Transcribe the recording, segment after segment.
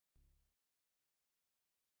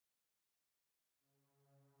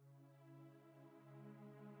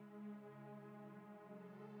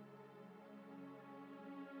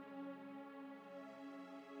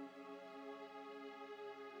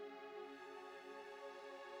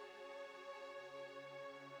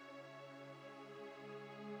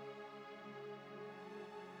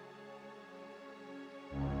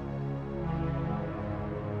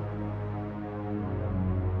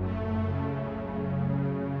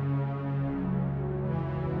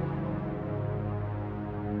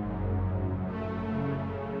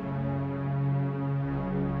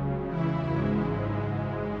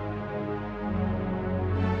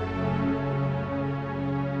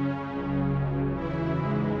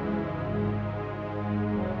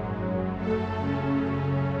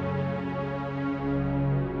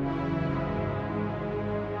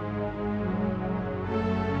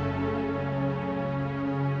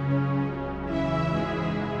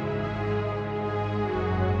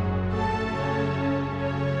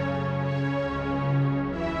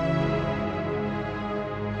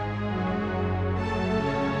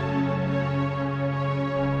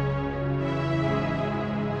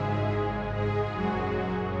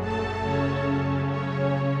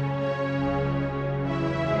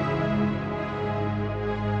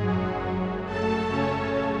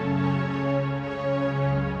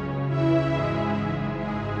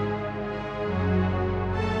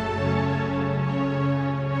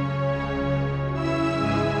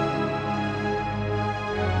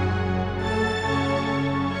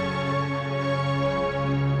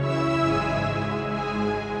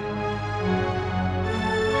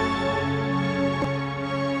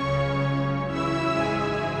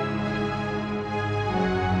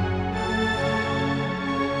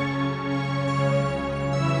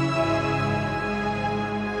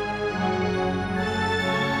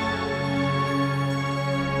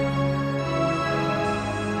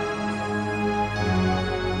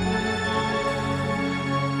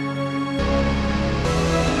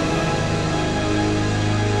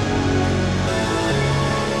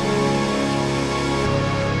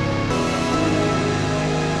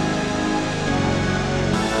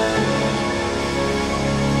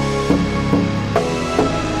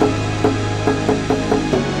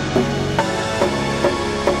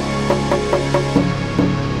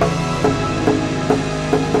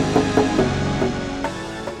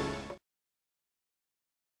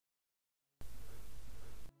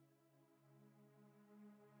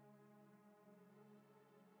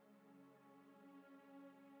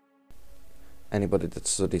Anybody that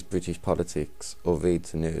studies British politics or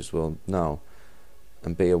reads the news will know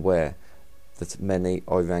and be aware that many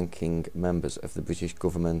high-ranking members of the British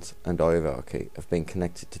government and hierarchy have been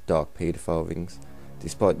connected to dark paedophile rings,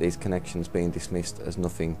 despite these connections being dismissed as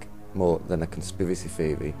nothing more than a conspiracy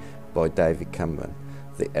theory by David Cameron.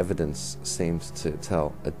 The evidence seems to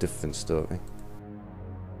tell a different story.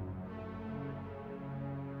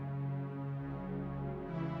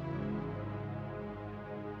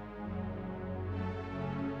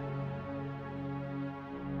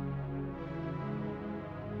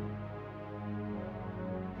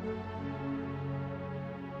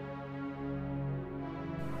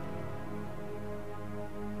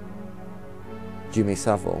 Jimmy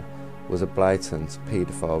Savile was a blatant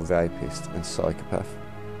paedophile, rapist and psychopath.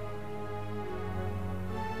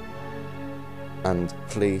 And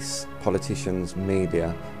police, politicians,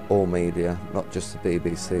 media, all media, not just the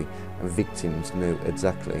BBC, and victims knew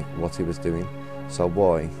exactly what he was doing. So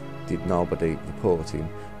why did nobody report him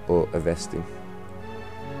or arrest him?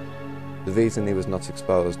 The reason he was not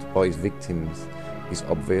exposed by his victims is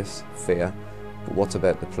obvious: fear. But what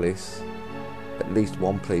about the police? At least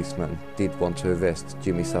one policeman did want to arrest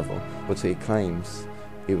Jimmy Savile, but he claims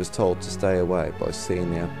he was told to stay away by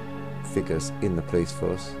senior figures in the police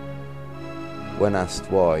force. When asked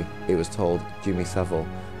why, he was told Jimmy Savile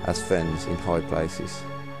has friends in high places.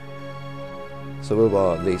 So who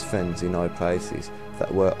are these friends in high places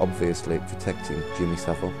that were obviously protecting Jimmy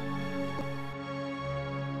Savile?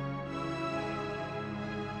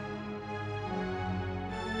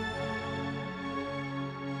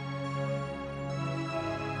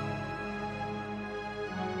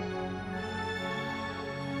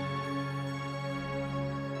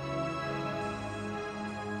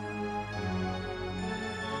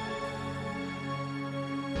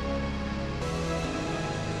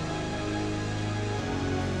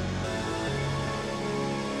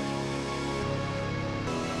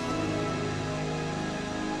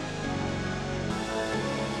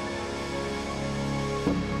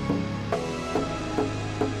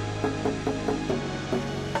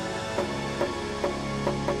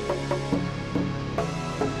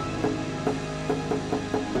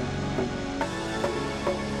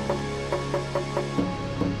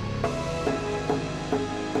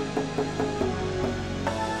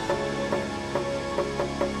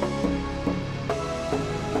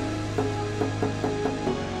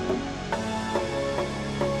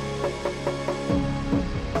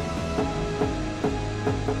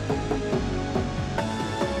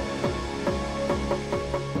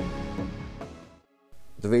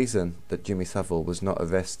 The reason that Jimmy Savile was not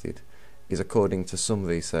arrested is, according to some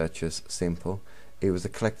researchers, simple. He was a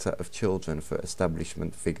collector of children for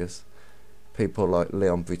establishment figures. People like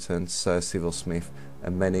Brittan, Sir Cyril Smith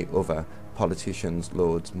and many other politicians,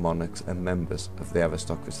 lords, monarchs and members of the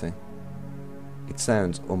aristocracy. It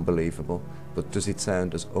sounds unbelievable, but does it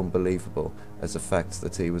sound as unbelievable as the fact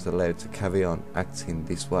that he was allowed to carry on acting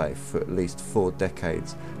this way for at least 4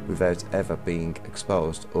 decades without ever being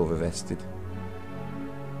exposed or arrested?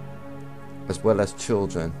 As well as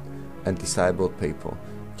children and disabled people,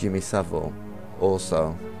 Jimmy Savile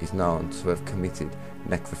also is known to have committed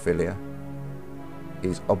necrophilia. He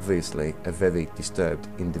is obviously a very disturbed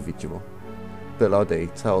individual. Bill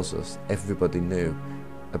Oddie tells us everybody knew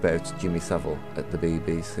about Jimmy Savile at the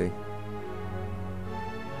BBC.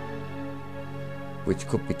 Which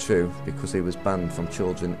could be true because he was banned from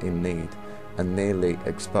Children in Need and nearly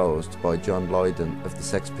exposed by John Lydon of the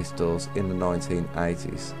Sex Pistols in the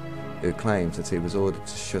 1980s, who claimed that he was ordered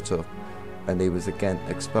to shut up, and he was again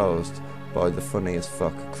exposed by the funny as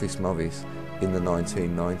fuck Chris Morris in the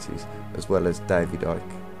 1990s, as well as David Icke.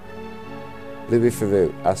 Louis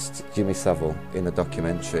Theroux asked Jimmy Savile in a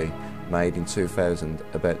documentary made in 2000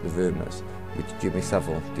 about the rumours, which Jimmy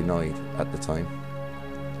Savile denied at the time.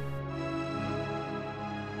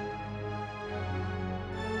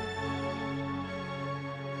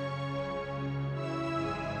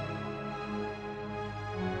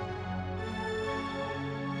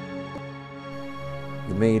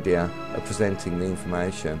 The media are presenting the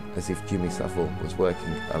information as if Jimmy Savile was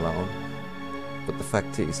working alone, but the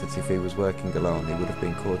fact is that if he was working alone he would have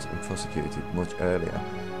been caught and prosecuted much earlier.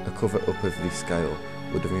 A cover-up of this scale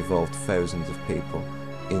would have involved thousands of people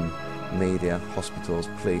in media, hospitals,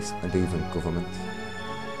 police and even government.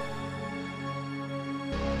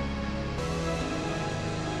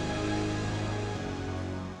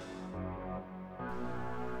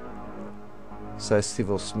 Sir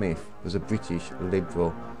Cyril Smith was a British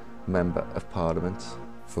Liberal Member of Parliament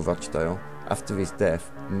for Rochdale. After his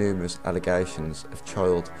death, numerous allegations of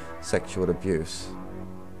child sexual abuse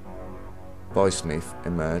by Smith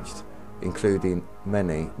emerged, including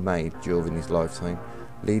many made during his lifetime,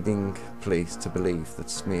 leading police to believe that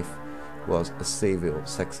Smith was a Savile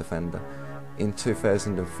sex offender. In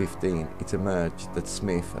 2015, it emerged that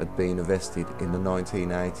Smith had been arrested in the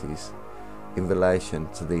 1980s in relation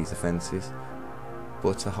to these offences,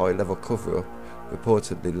 but a high-level cover-up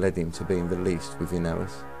reportedly led him to being released within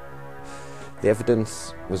hours. The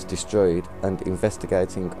evidence was destroyed and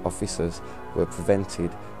investigating officers were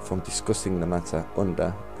prevented from discussing the matter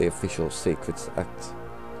under the Official Secrets Act.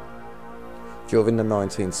 During the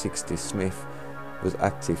 1960s, Smith was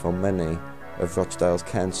active on many of Rochdale's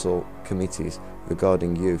council committees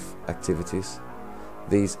regarding youth activities.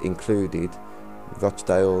 These included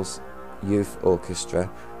Rochdale's Youth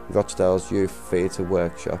Orchestra, Rochdale's Youth Theatre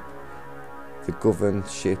Workshop, the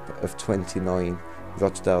governorship of 29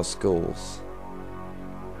 Rochdale schools,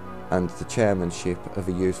 and the chairmanship of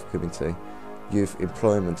a youth committee, youth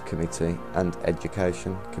employment committee and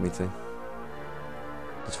education committee.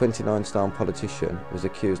 The 29-stone politician was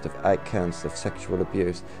accused of 8 counts of sexual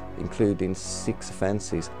abuse, including 6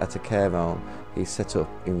 offences at a care home he set up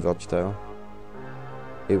in Rochdale.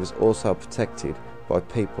 He was also protected by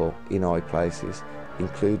people in high places,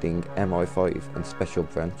 including MI5 and Special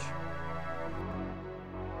Branch.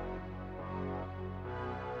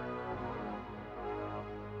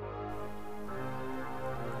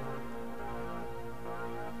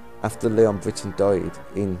 After Leon Brittan died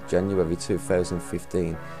in January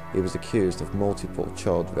 2015, he was accused of multiple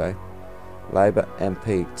child rape. Labour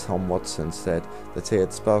MP Tom Watson said that he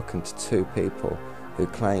had spoken to 2 people who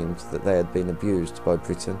claimed that they had been abused by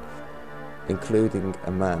Brittan, including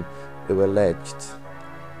a man who alleged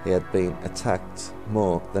he had been attacked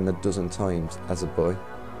more than a dozen times as a boy.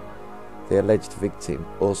 The alleged victim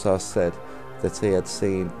also said that he had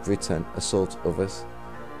seen Brittan assault others.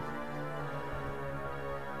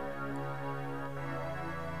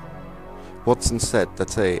 Watson said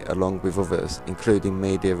that he, along with others, including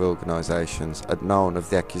media organisations, had known of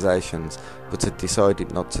the accusations but had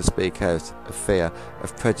decided not to speak out of fear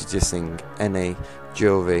of prejudicing any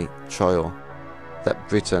jury trial that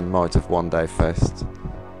Brittan might have one day faced.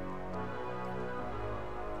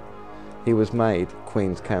 He was made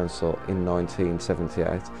Queen's Counsel in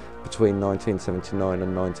 1978. Between 1979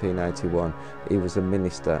 and 1981, he was a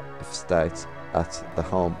Minister of State at the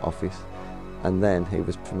Home Office, and then he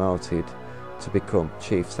was promoted to become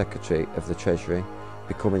Chief Secretary of the Treasury,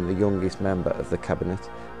 becoming the youngest member of the Cabinet.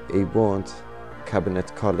 He warned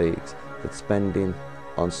Cabinet colleagues that spending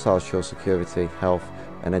on social security, health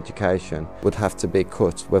and education would have to be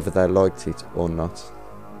cut whether they liked it or not.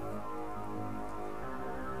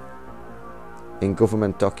 In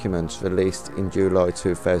government documents released in July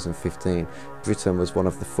 2015, Brittan was one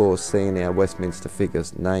of the 4 senior Westminster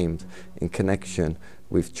figures named in connection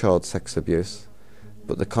with child sex abuse,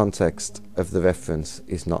 but the context of the reference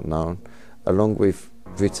is not known. Along with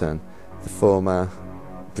Brittan, the former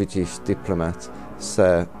British diplomat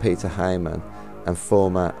Sir Peter Hayman and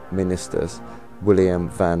former ministers William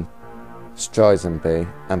Van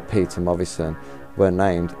Stuyzenby and Peter Morrison were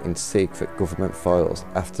named in secret government files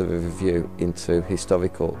after a review into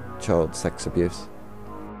historical child sex abuse.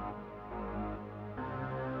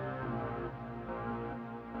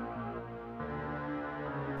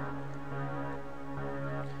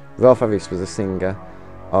 Ralph Harris was a singer,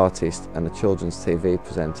 artist and a children's TV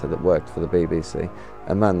presenter that worked for the BBC,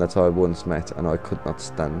 a man that I once met and I could not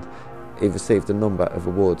stand. He received a number of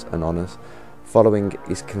awards and honours. Following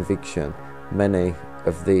his conviction, many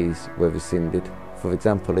of these were rescinded. For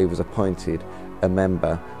example, he was appointed a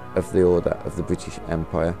member of the Order of the British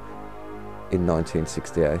Empire in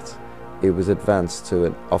 1968. He was advanced to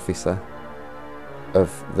an officer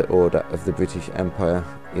of the Order of the British Empire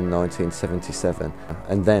in 1977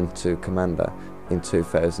 and then to Commander in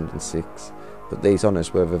 2006, but these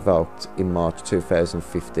honours were revoked in March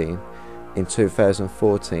 2015. In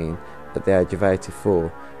 2014, at the age of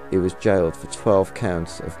 84, he was jailed for 12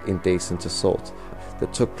 counts of indecent assault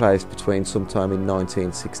that took place between sometime in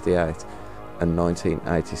 1968 and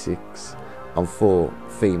 1986 on 4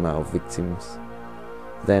 female victims,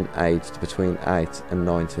 then aged between 8 and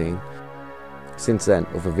 19. Since then,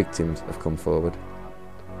 other victims have come forward.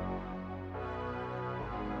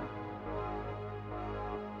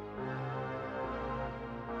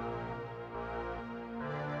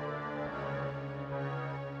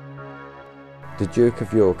 The Duke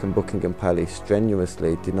of York and Buckingham Palace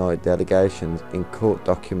strenuously denied the allegations in court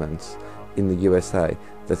documents in the USA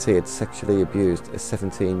that he had sexually abused a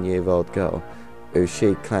 17-year-old girl who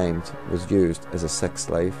she claimed was used as a sex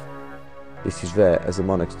slave. This is rare, as the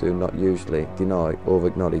monarchs do not usually deny or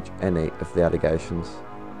acknowledge any of the allegations.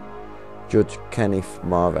 Judge Kenneth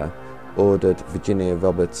Mara ordered Virginia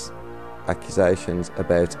Roberts' accusations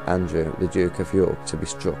about Andrew, the Duke of York, to be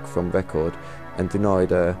struck from record and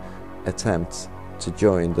denied her attempts to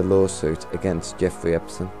join the lawsuit against Jeffrey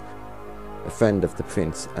Epstein, a friend of the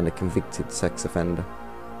Prince and a convicted sex offender.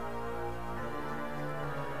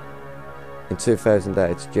 In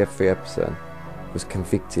 2008, Jeffrey Epstein was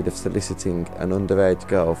convicted of soliciting an underage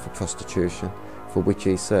girl for prostitution, for which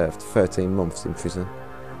he served 13 months in prison.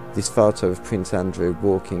 This photo of Prince Andrew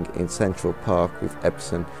walking in Central Park with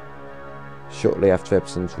Epstein shortly after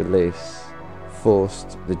Epstein's release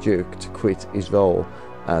forced the Duke to quit his role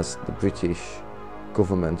as the British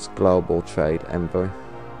government's global trade envoy.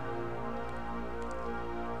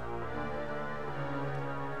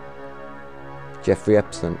 Jeffrey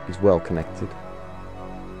Epstein is well connected.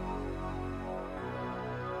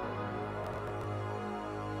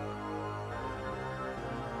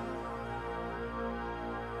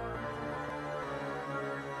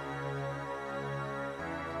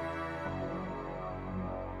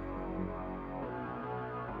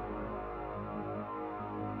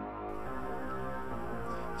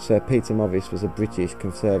 Sir Peter Morris was a British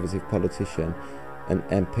Conservative politician and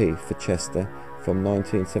MP for Chester from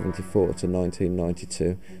 1974 to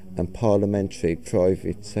 1992 and Parliamentary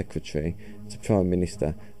Private Secretary to Prime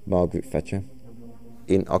Minister Margret Thatcher.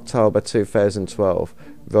 In October 2012,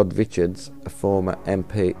 Rod Richards, a former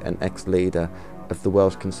MP and ex-leader of the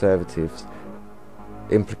Welsh Conservatives,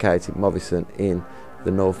 implicated Morrison in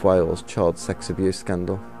the North Wales child sex abuse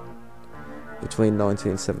scandal. Between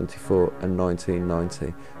 1974 and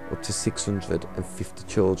 1990, up to 650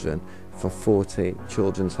 children from 14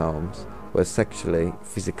 children's homes were sexually,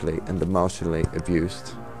 physically and emotionally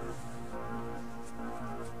abused.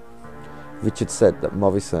 Richard said that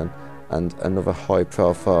Morrison and another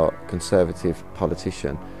high-profile Conservative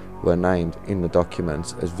politician were named in the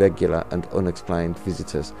documents as regular and unexplained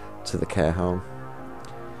visitors to the care home.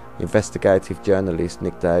 Investigative journalist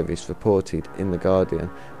Nick Davis reported in The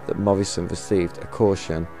Guardian that Morrison received a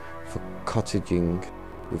caution for cottaging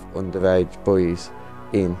with underage boys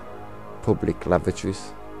in public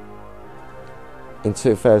lavatories. In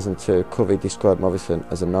 2002, Covey described Morrison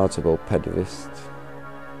as a notable pedophilia.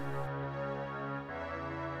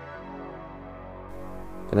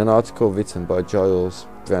 In an article written by Giles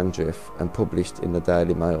Brandreth and published in the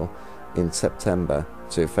Daily Mail in September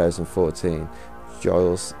 2014,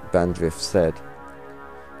 Giles Brandreth said,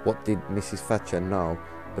 "What did Mrs. Thatcher know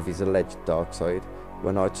of his alleged dark side?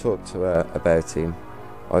 When I talked to her about him,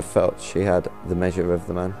 I felt she had the measure of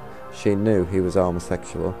the man. She knew he was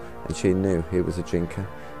homosexual and she knew he was a drinker.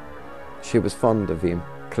 She was fond of him,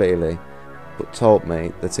 clearly, but told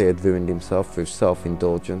me that he had ruined himself through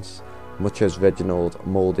self-indulgence, much as Reginald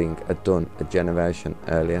Moulding had done a generation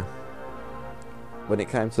earlier." When it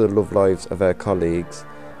came to the love lives of her colleagues,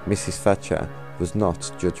 Mrs. Thatcher was not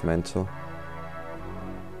judgmental.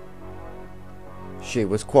 She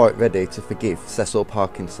was quite ready to forgive Cecil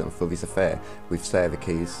Parkinson for his affair with Sarah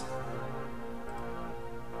Keys.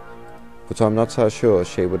 But I'm not so sure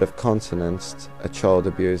she would have countenanced a child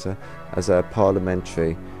abuser as her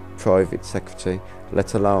parliamentary private secretary,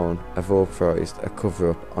 let alone have authorised a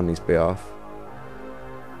cover-up on his behalf.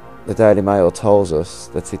 The Daily Mail tells us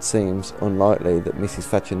that it seems unlikely that Mrs.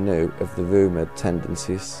 Thatcher knew of the rumoured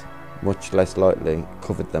tendencies, much less likely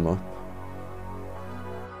covered them up.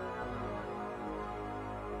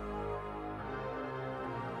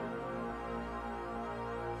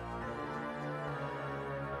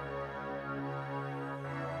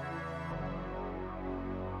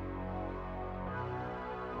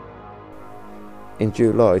 In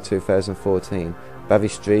July 2014, Barry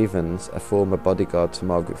Strevens, a former bodyguard to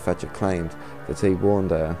Margaret Thatcher, claimed that he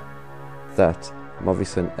warned her that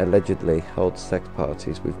Morrison allegedly held sex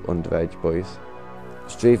parties with underage boys.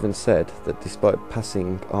 Strevens said that despite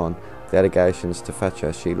passing on the allegations to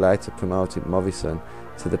Thatcher, she later promoted Morrison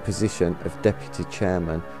to the position of deputy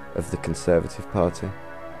chairman of the Conservative Party.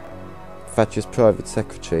 Thatcher's private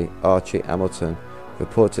secretary, Archie Hamilton,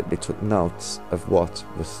 reportedly took notes of what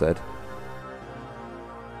was said.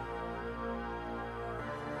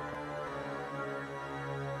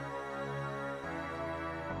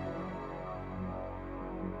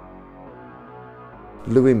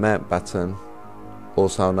 Louis Mountbatten,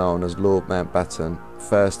 also known as Lord Mountbatten,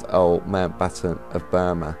 1st Earl Mountbatten of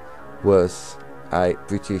Burma, was a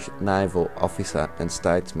British naval officer and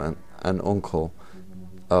statesman and uncle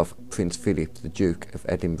of Prince Philip, the Duke of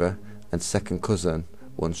Edinburgh, and second cousin,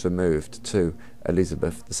 once removed, to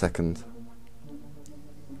Elizabeth II.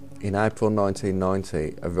 In April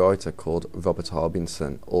 1990, a writer called Robert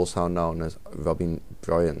Harbinson, also known as Robin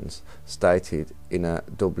Bryans, stated in a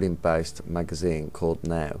Dublin-based magazine called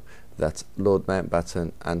Now that Lord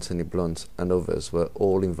Mountbatten, Anthony Blunt and others were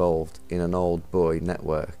all involved in an old boy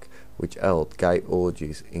network which held gay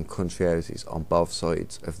orgies in country houses on both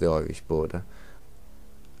sides of the Irish border,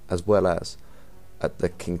 as well as at the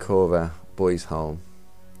Kincora Boys' Home.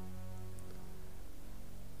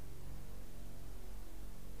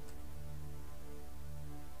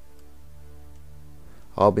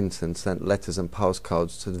 Harbinson sent letters and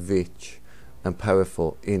postcards to the rich and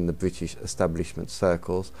powerful in the British establishment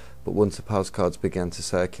circles, but once the postcards began to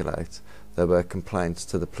circulate, there were complaints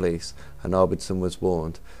to the police, and Harbinson was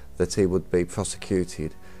warned that he would be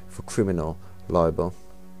prosecuted for criminal libel.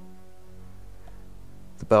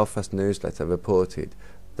 The Belfast newsletter reported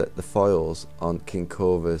that the files on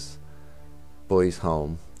Kincora's Boys'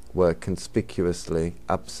 Home were conspicuously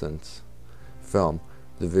absent from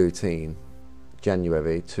the routine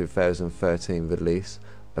January 2013 release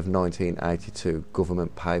of 1982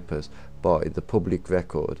 government papers by the Public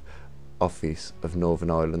Record Office of Northern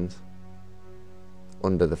Ireland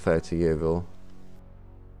under the 30-year rule.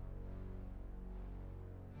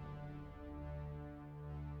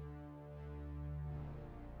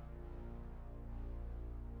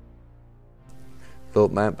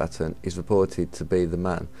 Lord Mountbatten is reported to be the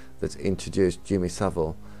man that introduced Jimmy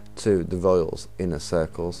Savile to the royals' inner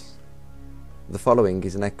circles. The following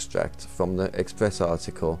is an extract from the Express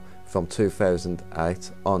article from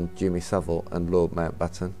 2008 on Jimmy Savile and Lord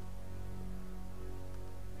Mountbatten.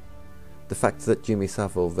 The fact that Jimmy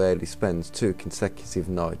Savile rarely spends 2 consecutive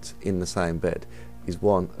nights in the same bed is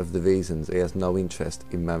one of the reasons he has no interest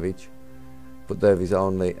in marriage, but there has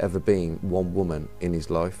only ever been one woman in his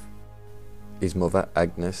life. His mother,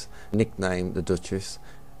 Agnes, nicknamed the Duchess,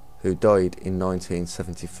 who died in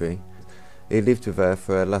 1973. He lived with her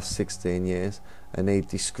for her last 16 years, and he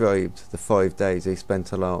described the 5 days he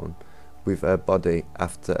spent alone with her body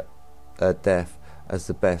after her death as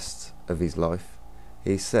the best of his life.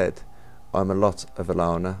 He said, "I'm a lot of a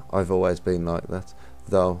loner. I've always been like that,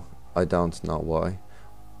 though I don't know why.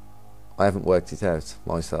 I haven't worked it out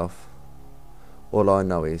myself. All I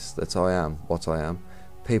know is that I am what I am.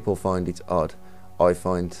 People find it odd. I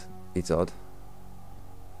find it odd."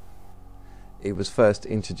 He was first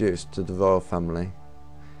introduced to the royal family,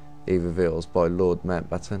 he reveals, by Lord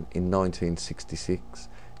Mountbatten in 1966.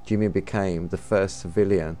 Jimmy became the first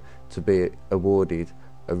civilian to be awarded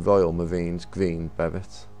a Royal Marines Green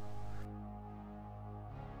Beret.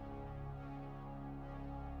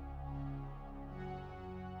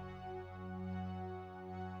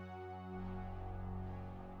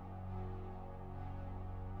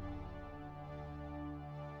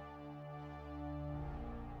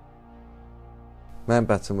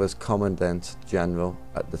 Mountbatten was Commandant General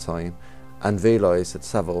at the time and realised that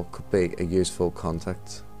Savile could be a useful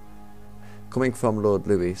contact. Coming from Lord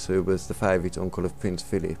Louis, who was the favourite uncle of Prince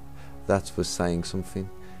Philip, that was saying something.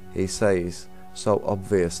 He says, "So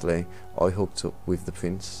obviously I hooked up with the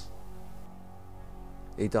Prince."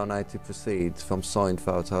 He donated proceeds from signed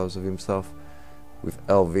photos of himself with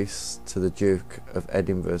Elvis to the Duke of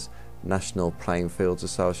Edinburgh's National Playing Fields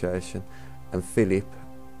Association, and Philip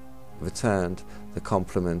returned the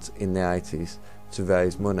compliment in the 80s to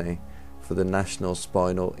raise money for the National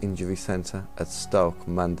Spinal Injury Centre at Stoke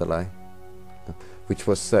Mandalay, which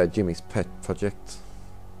was Sir Jimmy's pet project.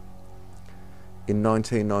 In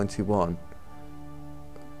 1991,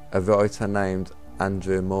 a writer named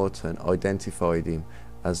Andrew Morton identified him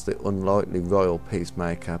as the unlikely royal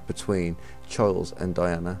peacemaker between Charles and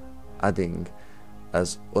Diana, adding,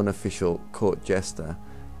 as unofficial court jester,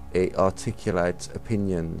 he articulates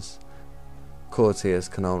opinions courtiers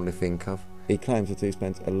can only think of. He claims that he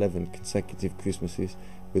spent 11 consecutive Christmases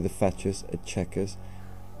with the Thatchers at Chequers.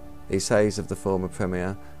 He says of the former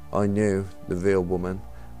Premier, "I knew the real woman,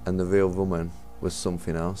 and the real woman was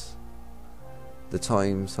something else. The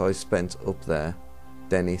times I spent up there,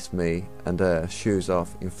 Dennis, me and her, shoes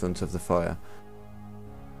off in front of the fire."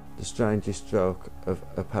 The strangest stroke of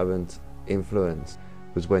apparent influence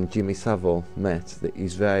was when Jimmy Savile met the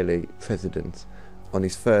Israeli president on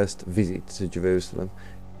his first visit to Jerusalem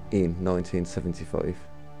in 1975.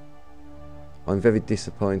 "I'm very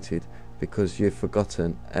disappointed because you've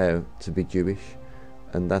forgotten how to be Jewish,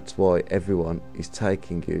 and that's why everyone is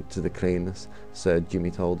taking you to the cleaners," Sir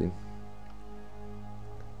Jimmy told him.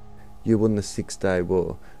 "You won the 6-Day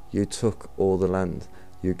War, you took all the land,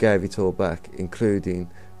 you gave it all back, including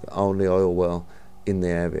the only oil well in the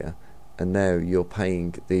area, and now you're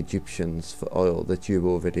paying the Egyptians for oil that you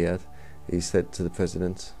already had," he said to the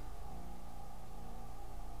president.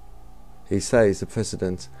 He says the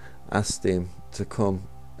president asked him to come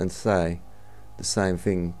and say the same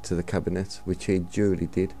thing to the cabinet, which he duly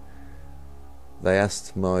did. They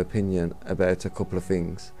asked my opinion about a couple of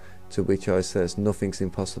things, to which I says nothing's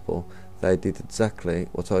impossible. They did exactly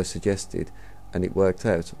what I suggested, and it worked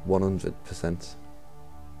out 100%.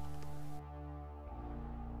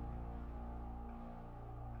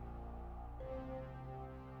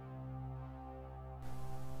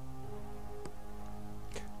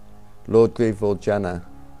 Lord Greville Janner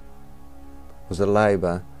was a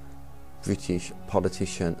Labour British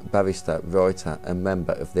politician, barrister, writer and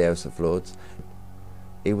member of the House of Lords.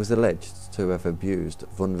 He was alleged to have abused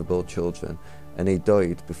vulnerable children, and he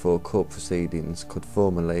died before court proceedings could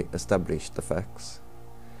formally establish the facts.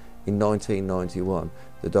 In 1991,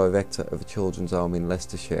 the director of a children's home in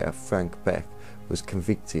Leicestershire, Frank Beck, was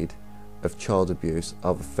convicted of child abuse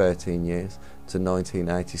over 13 years to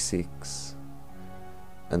 1986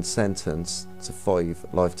 and sentenced to 5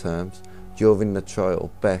 life terms. During the trial,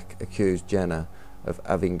 Beck accused Jenner of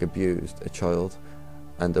having abused a child,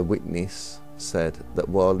 and a witness said that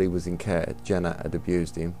while he was in care, Jenner had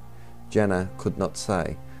abused him. Jenner could not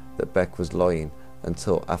say that Beck was lying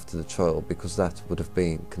until after the trial, because that would have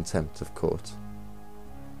been contempt of court.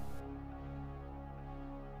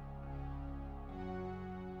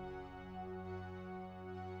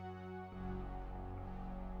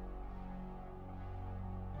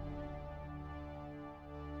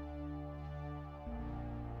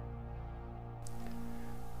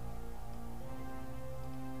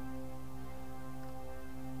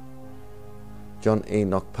 John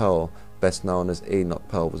Enoch Powell, best known as Enoch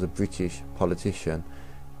Powell, was a British politician,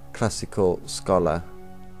 classical scholar,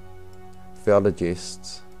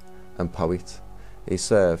 theologist and poet. He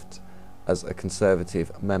served as a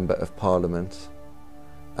Conservative Member of Parliament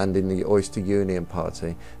and in the Oyster Union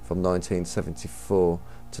Party from 1974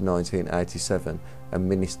 to 1987 and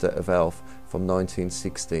Minister of Health from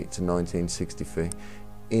 1960 to 1963.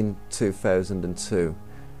 In 2002,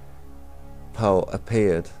 Powell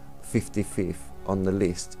appeared 55th on the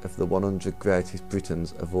list of the 100 greatest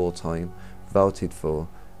Britons of all time, voted for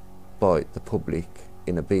by the public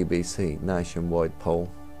in a BBC nationwide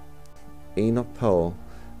poll. Enoch Powell,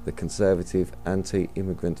 the Conservative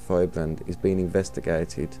anti-immigrant firebrand, is being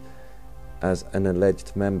investigated as an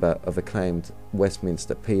alleged member of a claimed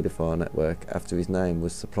Westminster paedophile network after his name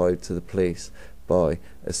was supplied to the police by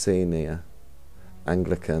a senior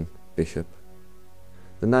Anglican bishop.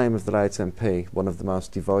 The name of the late MP, one of the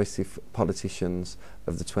most divisive politicians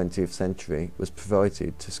of the 20th century, was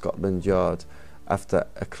provided to Scotland Yard after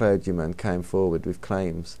a clergyman came forward with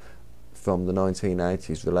claims from the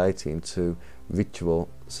 1980s relating to ritual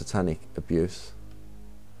satanic abuse.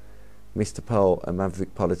 Mr. Powell, a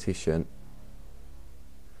maverick politician,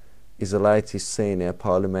 is the latest senior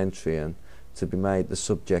parliamentarian to be made the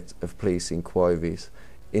subject of police inquiries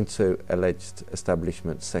into alleged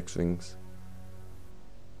establishment sex rings.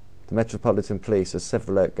 The Metropolitan Police has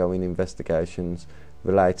several outgoing investigations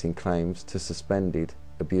relating claims to suspended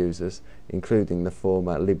abusers, including the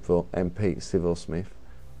former Liberal MP Cyril Smith.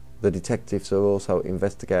 The detectives are also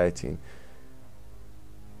investigating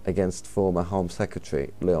against former Home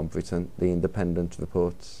Secretary Leon Brittan, The Independent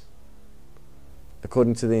reports.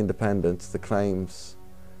 According to The Independent, the claims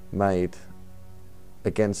made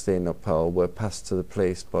against Enoch Powell were passed to the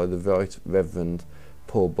police by the Right Reverend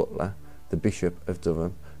Paul Butler, the Bishop of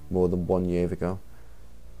Durham, more than 1 year ago,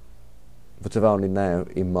 but have only now,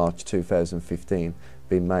 in March 2015,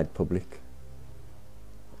 been made public.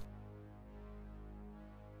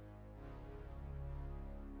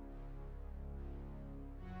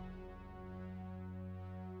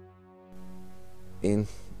 In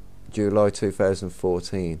July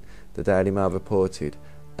 2014, the Daily Mail reported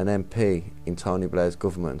an MP in Tony Blair's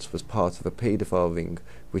government was part of a paedophile ring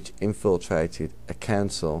which infiltrated a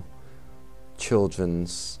council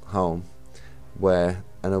children's home where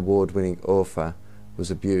an award-winning author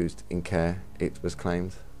was abused in care, it was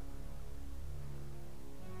claimed.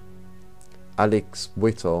 Alex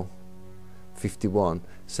Whittle, 51,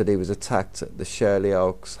 said he was attacked at the Shirley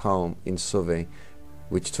Oaks home in Surrey,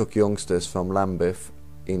 which took youngsters from Lambeth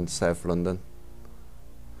in South London.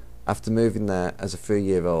 After moving there as a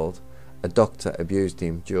 3-year-old, a doctor abused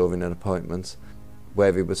him during an appointment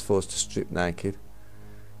where he was forced to strip naked,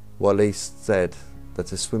 while he said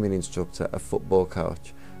that a swimming instructor, a football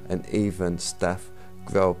coach and even staff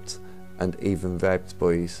groped and even raped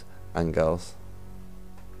boys and girls.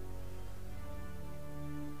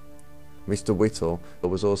 Mr. Whittle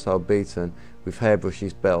was also beaten with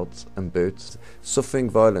hairbrushes, belts and boots. Suffering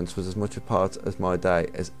violence was as much a part of my day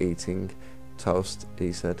as eating toast,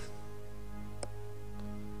 he said.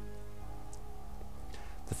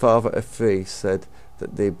 The father of 3 said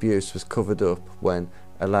that the abuse was covered up when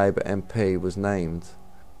a Labour MP was named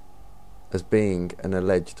as being an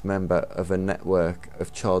alleged member of a network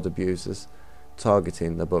of child abusers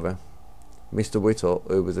targeting the borough. Mr Whittle,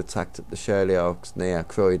 who was attacked at the Shirley Oaks near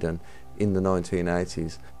Croydon in the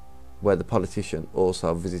 1980s, where the politician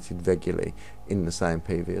also visited regularly in the same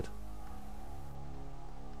period.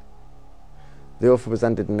 The author was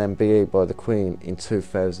handed an MBE by the Queen in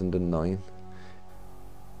 2009.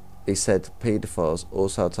 He said paedophiles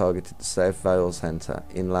also targeted the Savile Centre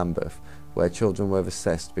in Lambeth, where children were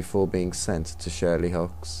assessed before being sent to Shirley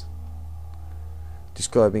Oaks.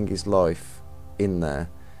 Describing his life in there,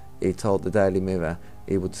 he told the Daily Mirror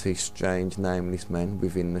he would see strange nameless men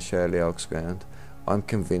within the Shirley Oaks ground. I'm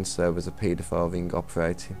convinced there was a paedophile ring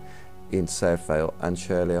operating in Savile and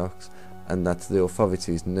Shirley Oaks, and that the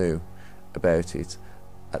authorities knew about it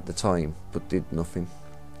at the time but did nothing.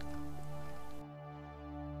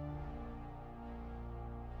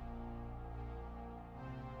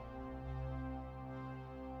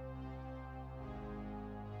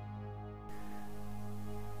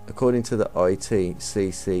 According to the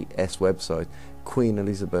ITCCS website, Queen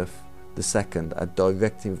Elizabeth II had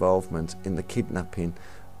direct involvement in the kidnapping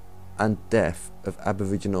and death of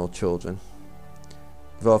Aboriginal children.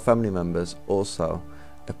 Royal family members also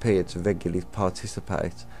appeared to regularly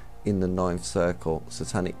participate in the Ninth Circle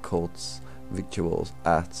Satanic cults rituals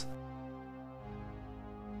at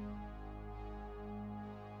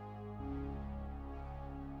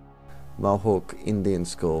Mohawk Indian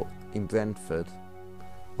School in Brentford,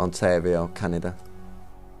 Ontario, Canada.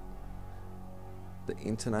 The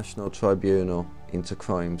International Tribunal into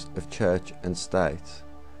Crimes of Church and State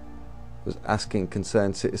was asking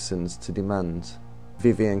concerned citizens to demand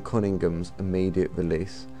Vivienne Cunningham's immediate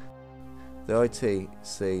release. The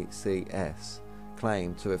ITCCS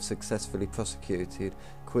claimed to have successfully prosecuted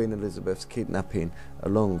Queen Elizabeth's kidnapping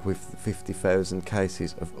along with 50,000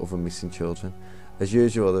 cases of other missing children. As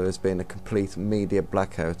usual, there has been a complete media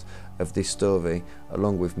blackout of this story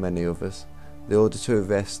along with many others. The order to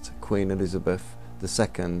arrest Queen Elizabeth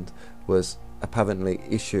II was apparently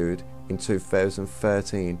issued in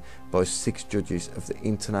 2013 by 6 judges of the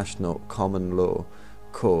International Common Law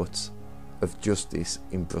Court of Justice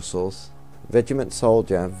in Brussels. Regiment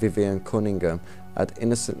soldier Vivienne Cunningham had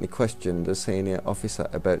innocently questioned a senior officer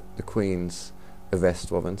about the Queen's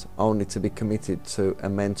arrest warrant, only to be committed to a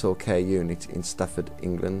mental care unit in Stafford,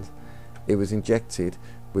 England. He was injected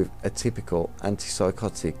with a typical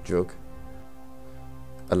antipsychotic drug,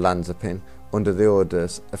 olanzapine, under the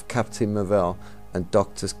orders of Captain Morel and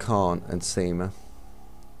Doctors Khan and Seamer.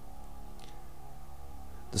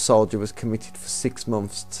 The soldier was committed for 6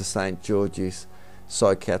 months to St George's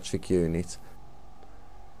psychiatric unit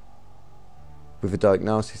with a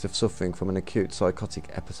diagnosis of suffering from an acute psychotic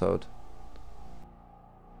episode.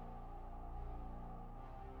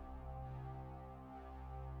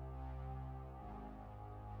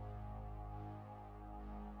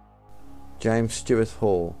 James Stuart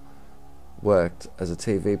Hall worked as a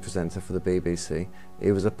TV presenter for the BBC.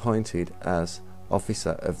 He was appointed as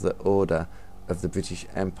Officer of the Order of the British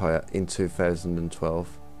Empire in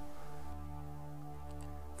 2012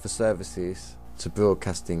 for services to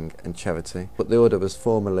broadcasting and charity, but the order was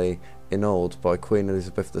formally annulled by Queen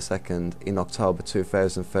Elizabeth II in October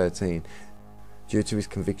 2013 due to his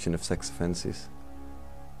conviction of sex offences.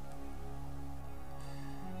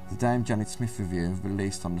 The Dame Janet Smith review,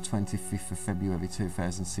 released on the 25th of February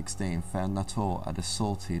 2016, found that Hall had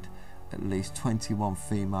assaulted at least 21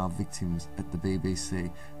 female victims at the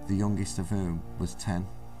BBC, the youngest of whom was 10.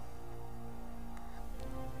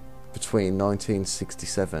 Between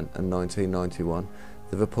 1967 and 1991,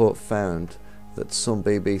 the report found that some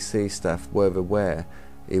BBC staff were aware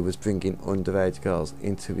he was bringing underage girls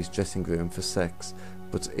into his dressing room for sex,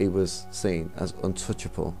 but he was seen as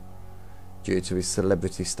untouchable due to his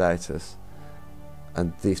celebrity status,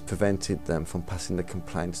 and this prevented them from passing the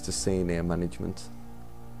complaints to senior management.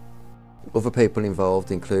 Other people involved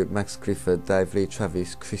include Max Clifford, Dave Lee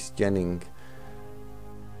Travis, Chris Jennings,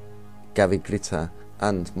 Gary Glitter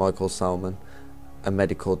and Michael Salmon, a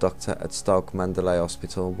medical doctor at Stoke Mandalay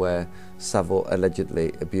Hospital where Savile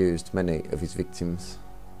allegedly abused many of his victims.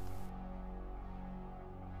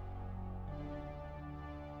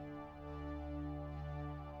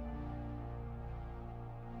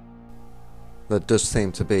 There does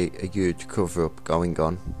seem to be a huge cover-up going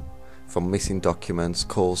on, from missing documents,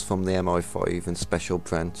 calls from the MI5 and Special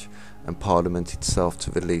Branch, and Parliament itself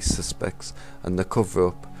to release suspects, and the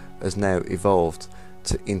cover-up has now evolved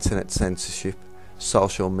to internet censorship.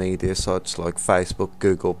 Social media sites like Facebook,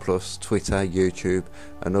 Google+, Twitter, YouTube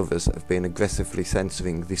and others have been aggressively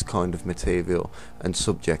censoring this kind of material and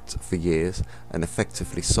subject for years and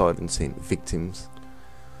effectively silencing victims.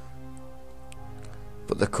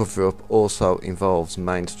 but the cover-up also involves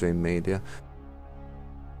mainstream media.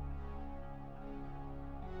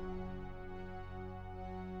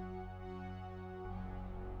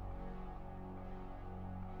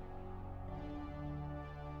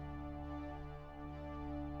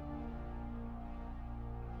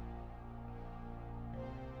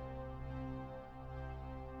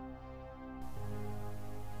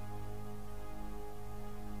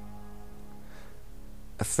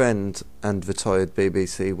 A friend and retired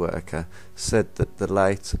BBC worker said that the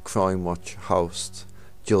late Crime Watch host,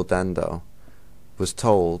 Jill Dando, was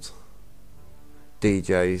told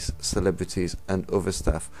DJs, celebrities and other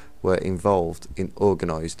staff were involved in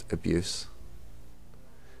organised abuse.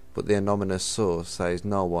 But the anonymous source says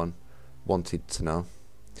no one wanted to know.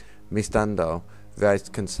 Miss Dando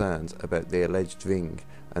raised concerns about the alleged ring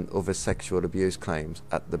and other sexual abuse claims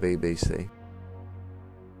at the BBC.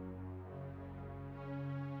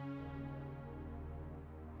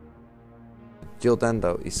 Jill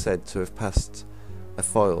Dando is said to have passed a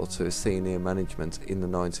file to senior management in the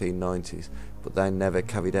 1990s, but they never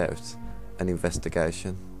carried out an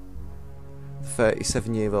investigation. The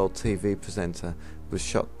 37-year-old TV presenter was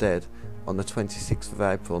shot dead on the 26th of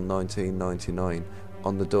April 1999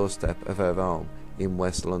 on the doorstep of her home in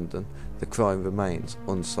West London. The crime remains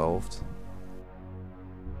unsolved.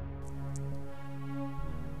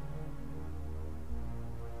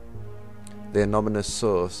 The anonymous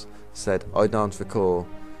source said, "I don't recall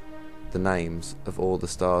the names of all the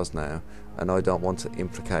stars now, and I don't want to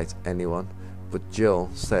implicate anyone," but Jill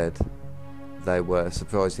said they were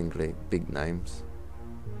surprisingly big names.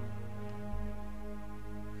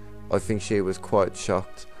 I think she was quite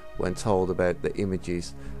shocked when told about the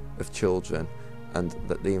images of children and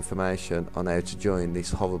that the information on how to join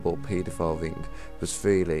this horrible paedophile ring was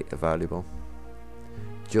freely available.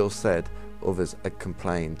 Jill said others had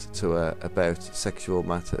complained to her about sexual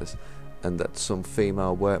matters and that some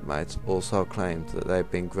female workmates also claimed that they had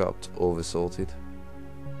been groped or assaulted.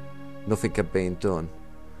 Nothing had been done,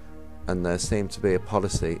 and there seemed to be a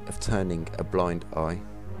policy of turning a blind eye.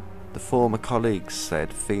 The former colleagues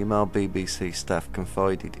said female BBC staff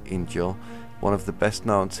confided in Jill, one of the best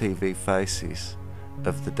known TV faces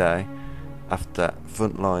of the day, after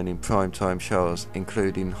frontlining primetime shows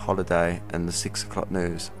including Holiday and the 6 o'clock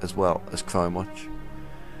news, as well as Crime Watch.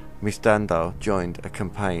 Miss Dando joined a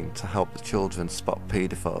campaign to help the children spot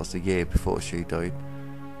paedophiles a year before she died.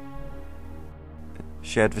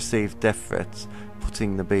 She had received death threats,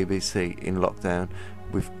 putting the BBC in lockdown,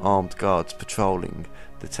 with armed guards patrolling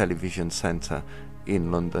the television centre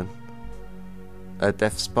in London. Her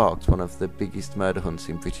death sparked one of the biggest murder hunts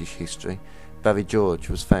in British history. Barry George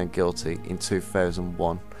was found guilty in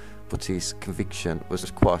 2001, but his conviction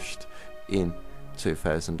was quashed in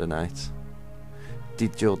 2008.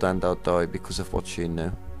 Did Jill Dando die because of what she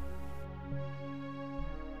knew?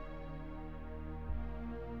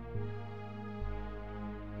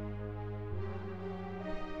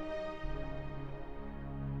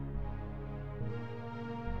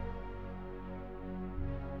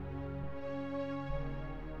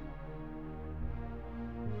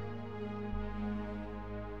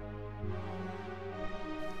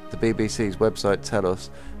 The BBC's website tells us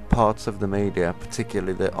parts of the media,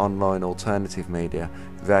 particularly the online alternative media,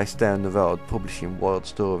 raced down the road publishing wild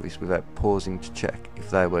stories without pausing to check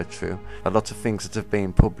if they were true. A lot of things that have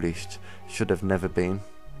been published should have never been.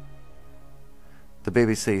 The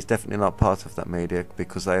BBC is definitely not part of that media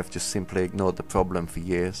because they have just simply ignored the problem for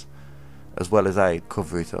years, as well as aid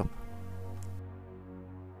cover it up.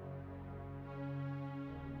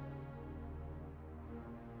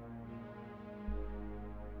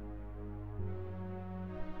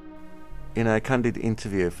 In a candid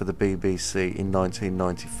interview for the BBC in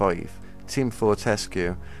 1995, Tim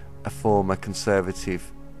Fortescue, a former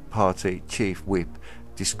Conservative Party chief whip,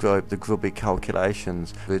 described the grubby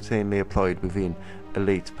calculations routinely applied within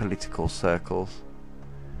elite political circles.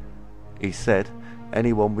 He said,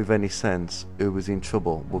 anyone with any sense who was in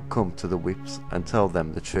trouble would come to the whips and tell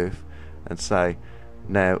them the truth and say,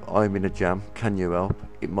 "Now I'm in a jam, can you help?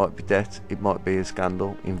 It might be debt, it might be a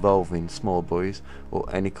scandal involving small boys, or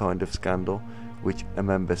any kind of scandal which a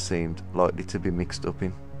member seemed likely to be mixed up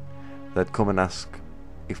in. They'd come and ask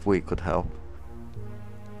if we could help.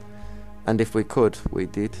 And if we could, we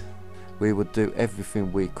did. We would do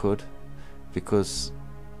everything we could, because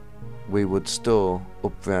we would store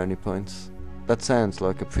up brownie points." That sounds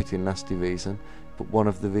like a pretty nasty reason, but one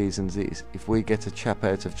of the reasons is, if we get a chap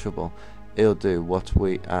out of trouble, he'll do what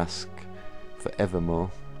we ask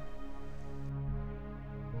forevermore.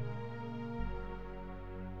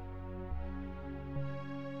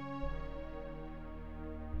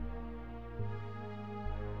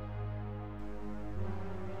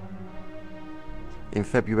 In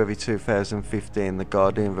February 2015, The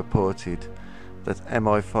Guardian reported that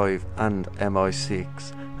MI5 and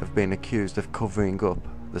MI6 have been accused of covering up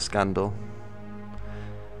the scandal.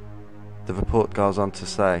 The report goes on to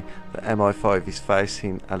say that MI5 is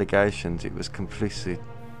facing allegations it was complicit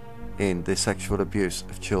in the sexual abuse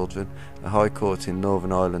of children. A High Court in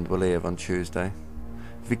Northern Ireland will hear on Tuesday.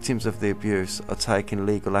 Victims of the abuse are taking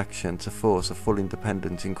legal action to force a full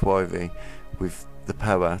independent inquiry with the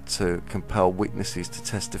power to compel witnesses to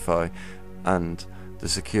testify and the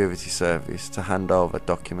security service to hand over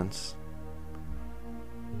documents.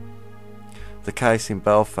 The case in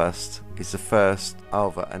Belfast is the first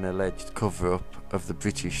over an alleged cover-up of the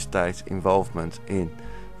British state involvement in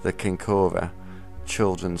the Kincora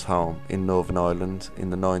children's home in Northern Ireland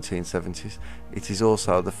in the 1970s. It is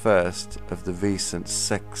also the first of the recent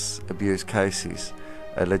sex abuse cases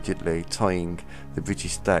allegedly tying the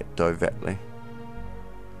British state directly.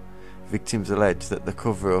 Victims allege that the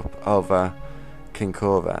cover-up over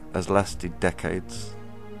Kincora has lasted decades.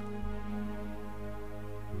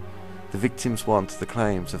 The victims want the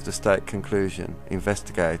claims of the state conclusion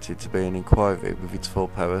investigated to be an inquiry with its full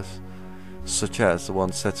powers, such as the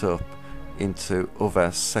one set up into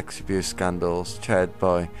other sex abuse scandals chaired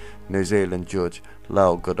by New Zealand judge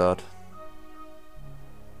Lowell Goddard.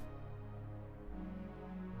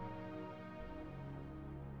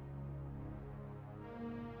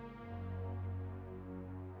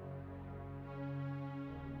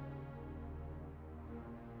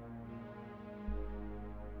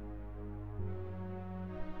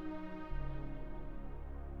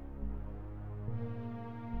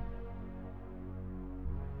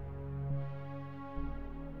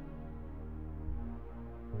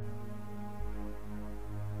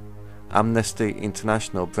 Amnesty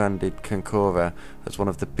International branded Kincora as one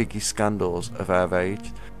of the biggest scandals of our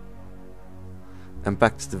age and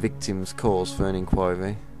backed the victims' calls for an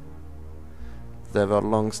inquiry. There are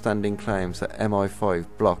long-standing claims that MI5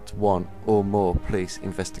 blocked one or more police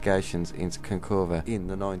investigations into Kincora in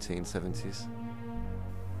the 1970s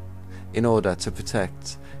in order to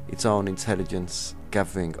protect its own intelligence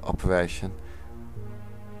gathering operation,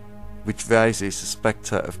 which raises the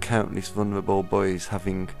spectre of countless vulnerable boys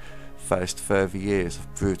having faced further years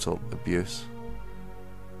of brutal abuse.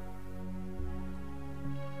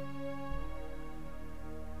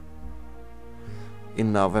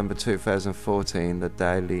 In November 2014, the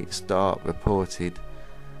Daily Star reported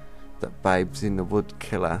that Babes in the Wood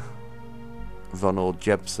killer Ronald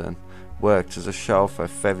Jebsen worked as a chauffeur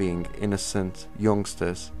ferrying innocent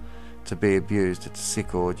youngsters to be abused at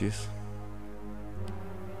sick orgies.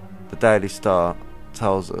 The Daily Star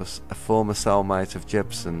tells us a former cellmate of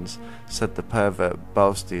Jebsen's said the pervert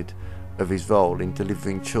boasted of his role in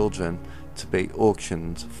delivering children to be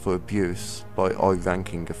auctioned for abuse by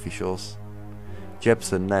high-ranking officials.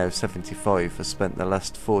 Jebsen, now 75, has spent the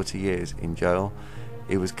last 40 years in jail.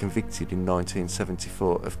 He was convicted in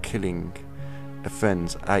 1974 of killing a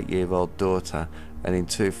friend's 8-year-old daughter, and in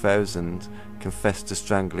 2000 confessed to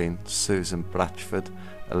strangling Susan Blatchford,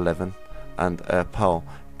 11, and her pal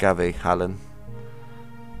Gary Hallen,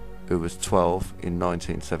 who was 12, in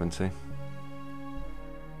 1970.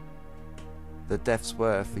 The deaths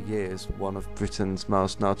were for years one of Britain's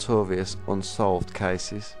most notorious unsolved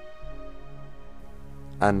cases,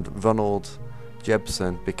 and Ronald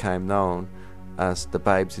Jebsen became known as the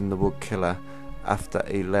Babes in the Wood killer after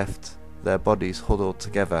he left their bodies huddled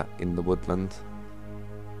together in the woodland.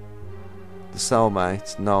 The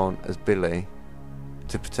cellmate, known as Billy,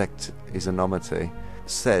 to protect his anonymity,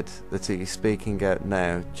 said that he is speaking out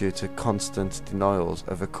now due to constant denials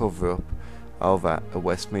of a cover-up over a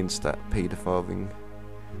Westminster paedophile ring.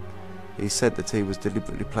 He said that he was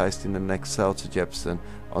deliberately placed in the next cell to Jebsen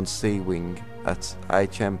on C Wing at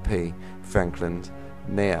HMP Frankland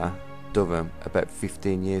near Durham about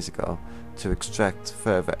 15 years ago to extract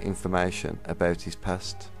further information about his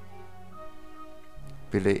past.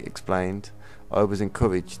 Billy explained, "I was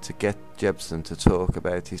encouraged to get Jebsen to talk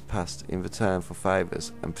about his past in return for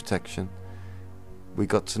favours and protection. We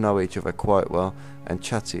got to know each other quite well and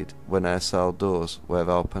chatted when our cell doors were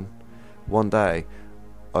open. One day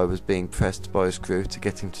I was being pressed by his crew to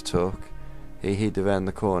get him to talk. He hid around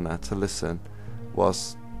the corner to listen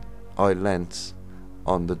whilst I leant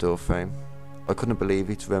on the doorframe. I couldn't believe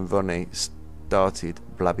it when Ronnie started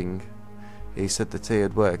blabbing. He said that he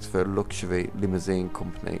had worked for a luxury limousine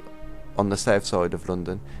company on the south side of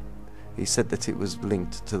London. He said that it was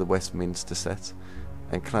linked to the Westminster set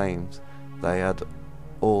and claimed they had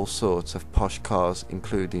all sorts of posh cars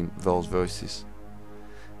including Rolls Royces.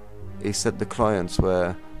 He said the clients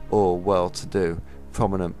were all well-to-do,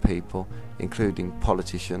 prominent people, including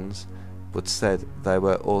politicians, but said they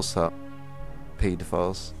were also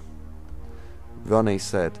paedophiles. Ronnie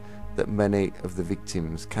said that many of the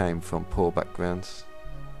victims came from poor backgrounds.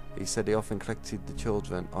 He said he often collected the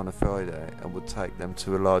children on a Friday and would take them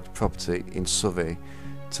to a large property in Savile,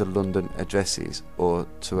 to London addresses, or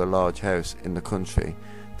to a large house in the country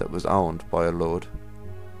that was owned by a lord.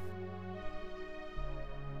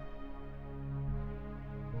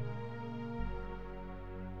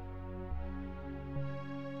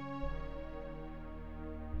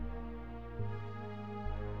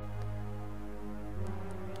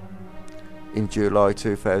 In July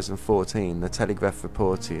 2014, the Telegraph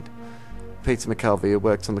reported Peter McKelvey, who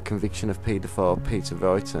worked on the conviction of paedophile Peter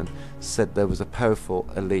Brittan, said there was a powerful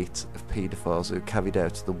elite of paedophiles who carried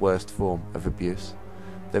out the worst form of abuse.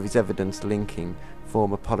 There is evidence linking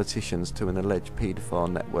former politicians to an alleged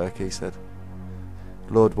paedophile network, he said.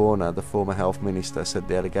 Lord Warner, the former health minister, said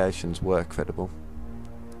the allegations were credible.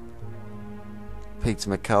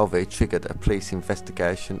 Peter McKelvey triggered a police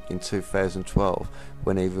investigation in 2012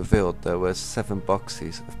 when he revealed there were 7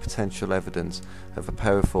 boxes of potential evidence of a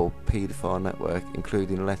powerful paedophile network,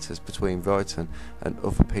 including letters between Brittan and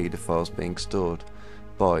other paedophiles being stored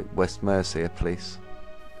by West Mercia Police.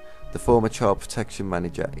 The former child protection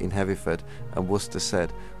manager in Hereford and Worcester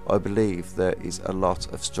said, "I believe there is a lot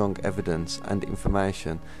of strong evidence and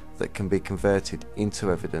information that can be converted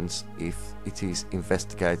into evidence if it is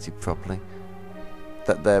investigated properly.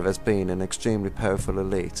 That there has been an extremely powerful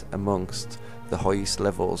elite amongst the highest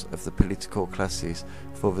levels of the political classes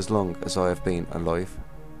for as long as I have been alive."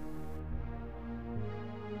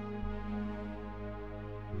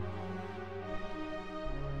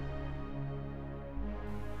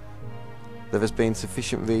 There has been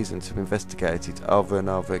sufficient reason to investigate it over and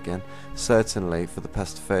over again, certainly for the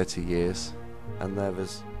past 30 years, and there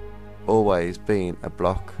has always been a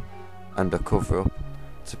block and a cover-up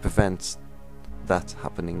to prevent that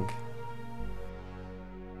happening.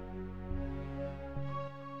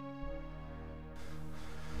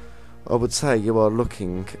 I would say you are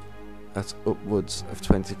looking at upwards of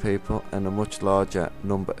 20 people and a much larger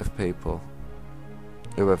number of people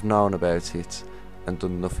who have known about it and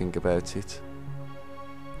done nothing about it,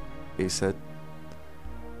 he said.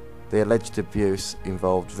 The alleged abuse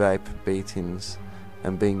involved rape, beatings,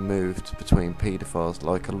 and being moved between paedophiles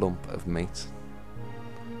like a lump of meat.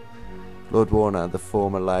 Lord Warner, the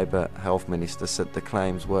former Labour Health Minister, said the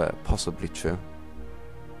claims were possibly true.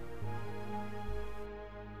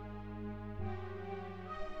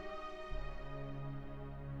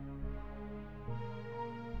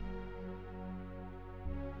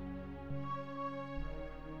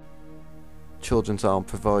 Children's Home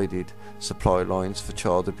provided supply lines for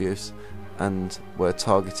child abuse and were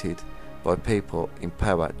targeted by people in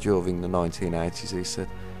power during the 1980s, he said.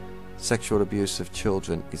 Sexual abuse of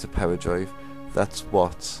children is a power drive. That's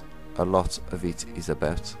what a lot of it is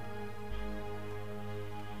about.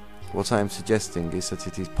 What I am suggesting is that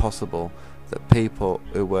it is possible that people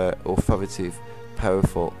who were authoritative,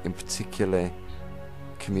 powerful in particular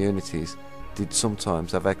communities did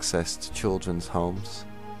sometimes have access to children's homes.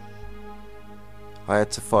 I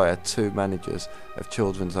had to fire 2 managers of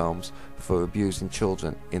children's homes for abusing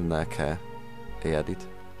children in their care, he added.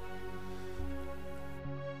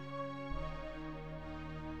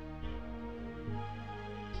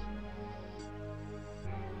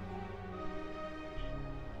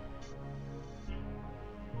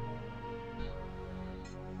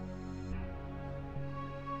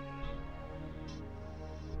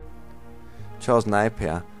 Charles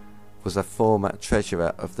Napier was a former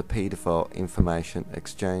treasurer of the Paedophile Information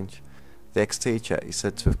Exchange. The ex-teacher is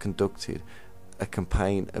said to have conducted a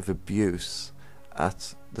campaign of abuse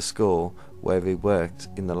at the school where he worked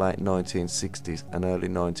in the late 1960s and early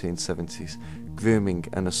 1970s, grooming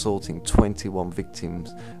and assaulting 21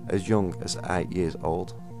 victims as young as 8 years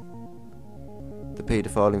old. The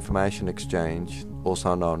Paedophile Information Exchange,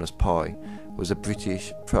 also known as PI, was a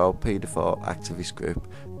British pro-paedophile activist group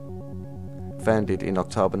founded in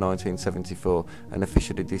October 1974 and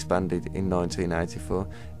officially disbanded in 1984.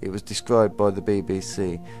 It was described by the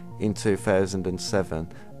BBC in 2007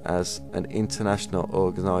 as an international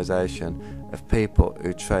organisation of people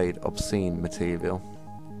who trade obscene material.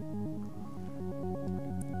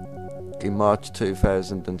 In March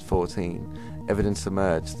 2014, evidence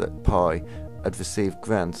emerged that PI had received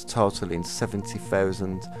grants totalling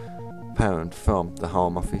 £70,000 from the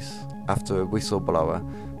Home Office after a whistleblower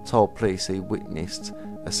told police he witnessed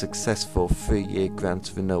a successful 3-year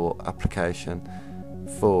grant renewal application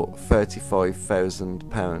for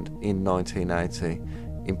 £35,000 in 1980,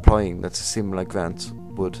 implying that a similar grant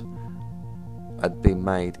had been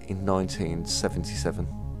made in 1977.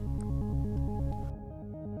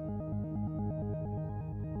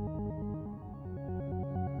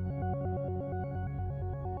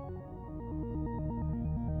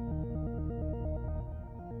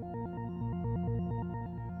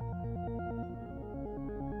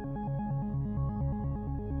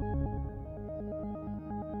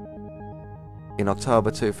 In October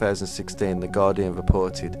 2016, The Guardian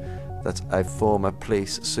reported that a former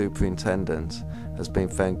police superintendent has been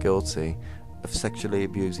found guilty of sexually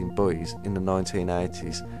abusing boys in the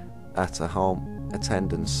 1980s at a home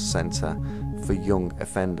attendance centre for young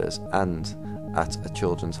offenders and at a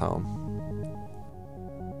children's home.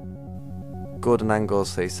 Gordon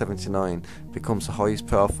Anglesey, 79, becomes the highest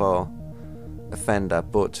profile offender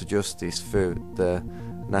brought to justice through the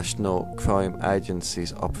National Crime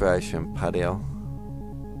Agency's Operation Padeo,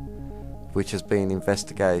 which has been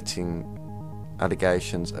investigating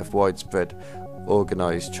allegations of widespread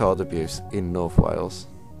organised child abuse in North Wales.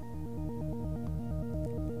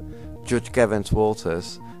 Judge Geraint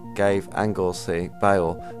Walters gave Anglesey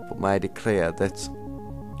bail but made it clear that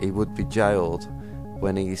he would be jailed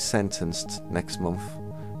when he is sentenced next month.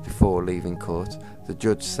 Before leaving court, the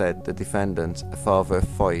judge said the defendant, a father of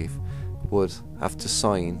 5, would have to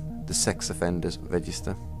sign the sex offenders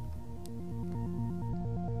register.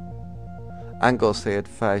 Anglesey had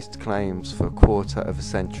faced claims for a quarter of a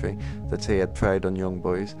century that he had preyed on young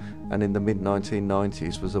boys, and in the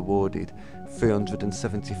mid-1990s was awarded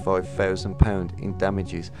 £375,000 in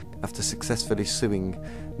damages after successfully suing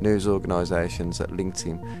news organisations that linked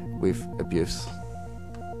him with abuse.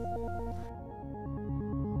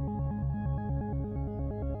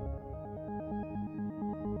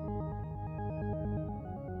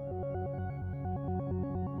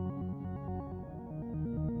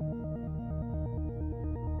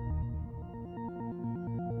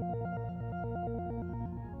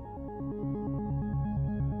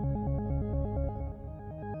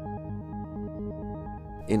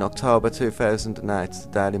 In October 2008, the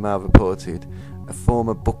Daily Mail reported a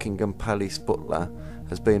former Buckingham Palace butler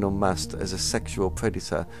has been unmasked as a sexual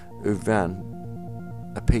predator who ran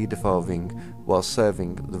a paedophile ring while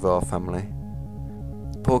serving the royal family.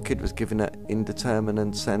 The poor kid was given an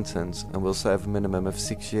indeterminate sentence and will serve a minimum of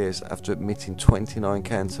 6 years after admitting 29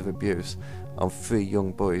 counts of abuse on 3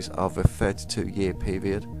 young boys over a 32-year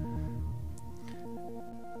period.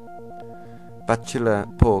 Bachelor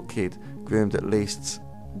poor kid groomed at least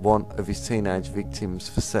one of his teenage victims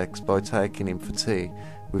for sex by taking him for tea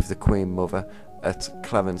with the Queen Mother at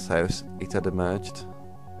Clarence House, it had emerged.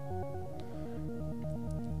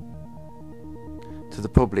 To the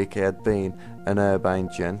public, he had been an urbane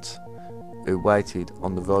gent who waited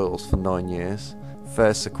on the royals for 9 years,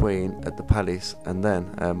 first the Queen at the palace and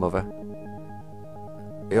then her mother.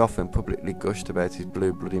 He often publicly gushed about his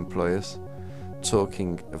blue blood employers,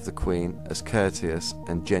 talking of the Queen as courteous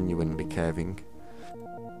and genuinely caring.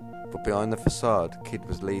 But behind the facade, Kid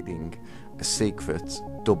was leading a secret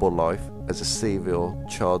double life as a serial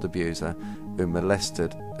child abuser who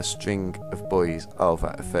molested a string of boys over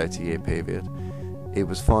a 30-year period. He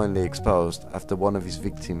was finally exposed after one of his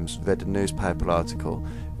victims read a newspaper article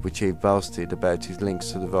which he boasted about his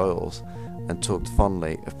links to the royals and talked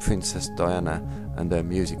fondly of Princess Diana and her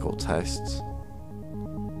musical tastes.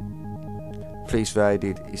 Police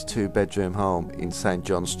raided his 2-bedroom home in St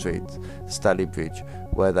John Street, Stalybridge,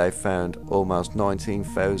 where they found almost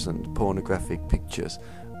 19,000 pornographic pictures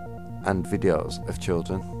and videos of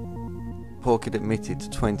children. Porkett admitted to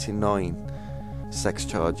 29 sex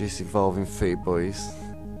charges involving 3 boys,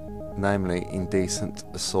 namely indecent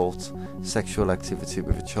assault, sexual activity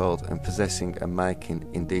with a child and possessing and making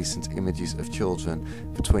indecent images of children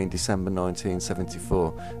between December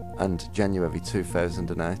 1974 and January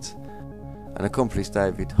 2008. An accomplice,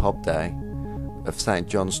 David Hobday of St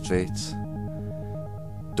John Street,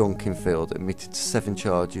 Duncanfield, admitted to 7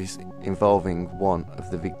 charges involving one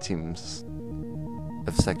of the victims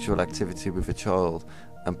of sexual activity with a child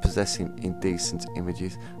and possessing indecent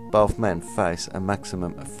images. Both men face a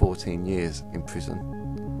maximum of 14 years in prison.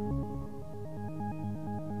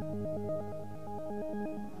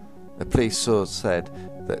 A police source said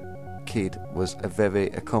that Kidd was a very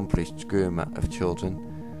accomplished groomer of children.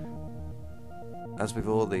 As with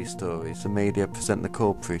all these stories, the media present the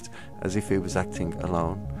culprit as if he was acting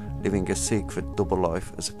alone, living a secret double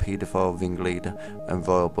life as a paedophile ringleader and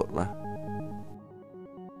royal butler.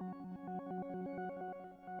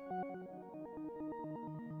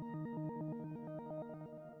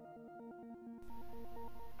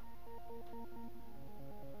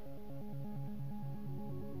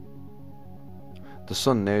 The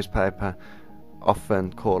Sun newspaper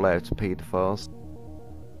often call out paedophiles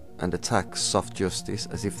and attack soft justice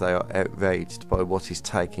as if they are outraged by what is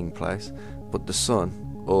taking place, but the Sun,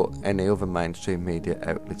 or any other mainstream media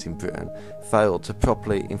outlet in Britain, failed to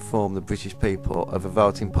properly inform the British people of a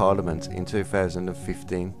vote in Parliament in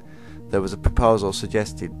 2015. There was a proposal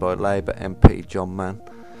suggested by Labour MP John Mann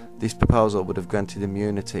This proposal would have granted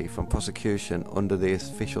immunity from prosecution under the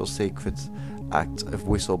Official Secrets Act of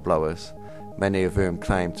whistleblowers, many of whom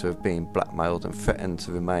claimed to have been blackmailed and threatened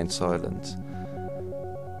to remain silent.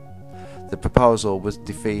 The proposal was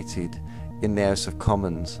defeated in the House of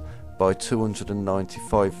Commons by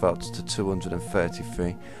 295 votes to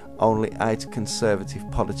 233. Only 8 Conservative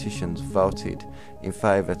politicians voted in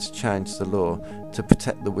favour to change the law to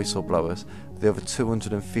protect the whistleblowers. The other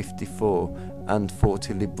 254 and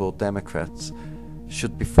 40 Liberal Democrats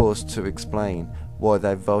should be forced to explain why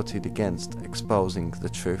they voted against exposing the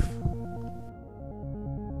truth.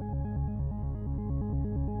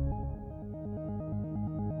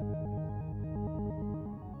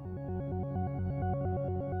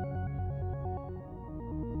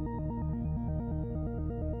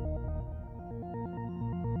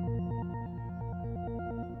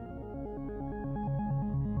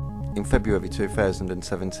 In February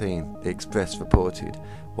 2017, the Express reported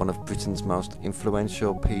one of Britain's most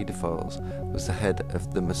influential paedophiles was the head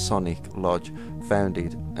of the Masonic Lodge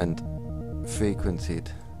founded and frequented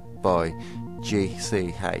by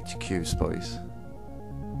GCHQ spies.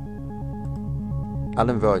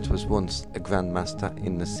 Alan Wright was once a Grand Master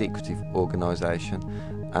in the secretive organisation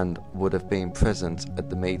and would have been present at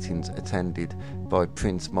the meetings attended by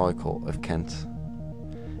Prince Michael of Kent.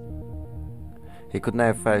 He could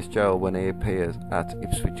now face jail when he appears at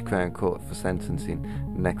Ipswich Crown Court for sentencing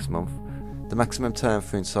next month. The maximum term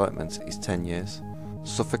for incitement is 10 years.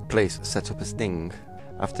 Suffolk Police set up a sting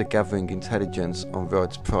after gathering intelligence on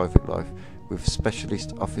Wright's private life, with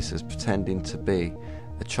specialist officers pretending to be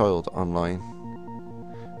a child online.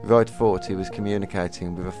 Wright thought he was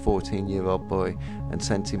communicating with a 14-year-old boy and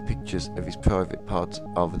sent him pictures of his private parts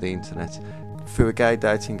over the internet. Through a gay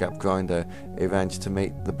dating app Grindr, he arranged to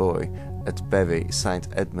meet the boy at Bury St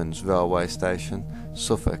Edmunds railway station,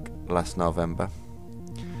 Suffolk, last November.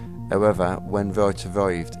 However, when Wright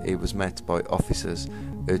arrived, he was met by officers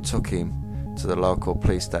who took him to the local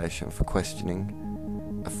police station for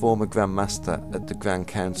questioning. A former Grand Master at the Grand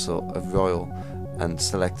Council of Royal and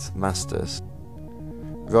Select Masters,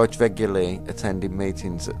 Wright regularly attended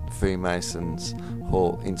meetings at Freemasons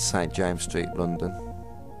Hall in St James Street, London.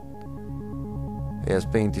 He has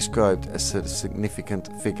been described as a significant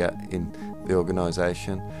figure in the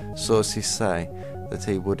organisation. Sources say that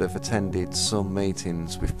he would have attended some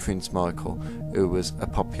meetings with Prince Michael, who was a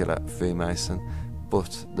popular Freemason,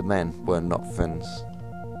 but the men were not friends.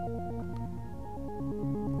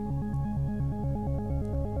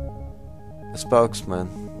 A spokesman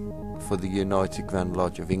for the United Grand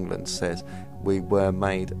Lodge of England says, "We were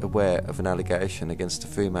made aware of an allegation against a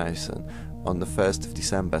Freemason on the 1st of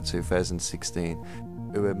December 2016,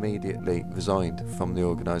 who immediately resigned from the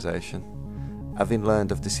organisation. Having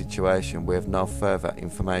learned of the situation, we have no further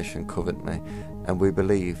information currently, and we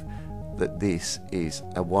believe that this is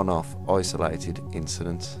a one-off isolated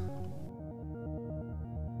incident."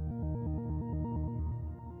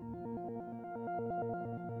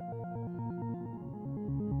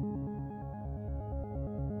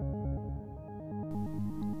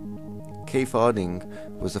 Keith Harding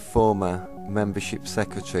was a former membership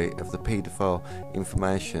secretary of the Paedophile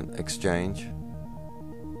Information Exchange.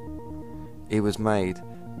 He was made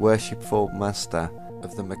Worshipful Master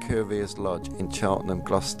of the Mercurius Lodge in Cheltenham,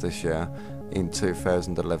 Gloucestershire in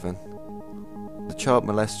 2011. The child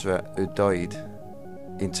molester, who died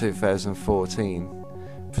in 2014,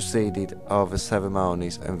 proceeded over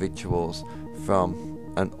ceremonies and rituals from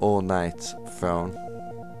an ornate throne.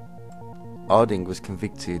 Harding was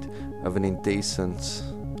convicted of an indecent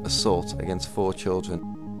assault against 4 children,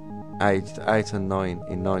 aged 8 and 9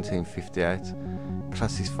 in 1958,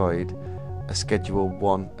 classified a Schedule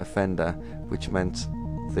 1 offender, which meant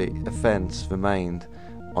the offence remained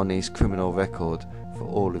on his criminal record for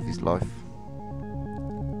all of his life.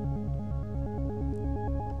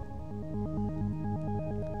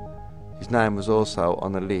 His name was also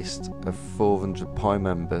on a list of 400 PI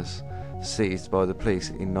members seized by the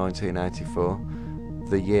police in 1984,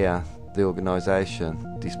 the year the organisation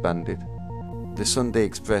disbanded. The Sunday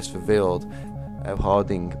Express revealed how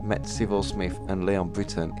Harding met Cyril Smith and Leon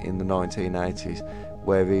Brittan in the 1980s,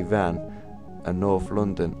 where he ran a North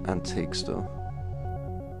London antique store.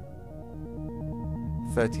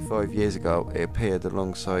 35 years ago, he appeared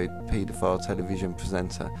alongside paedophile television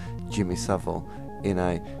presenter Jimmy Savile in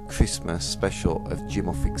a Christmas special of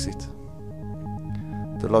Jim'll Fix It.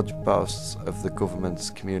 The lodge boasts of the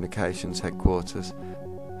government's communications headquarters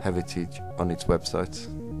heritage on its website.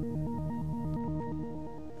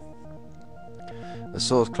 A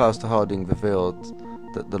source close to Harding revealed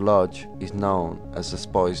that the lodge is known as the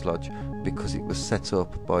Spies Lodge because it was set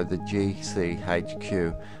up by the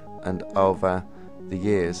GCHQ and over the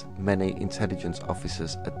years many intelligence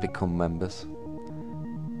officers had become members.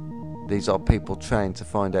 These are people trained to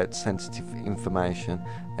find out sensitive information,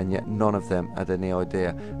 and yet none of them had any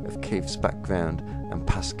idea of Keith's background and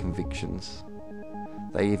past convictions.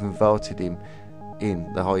 They even voted him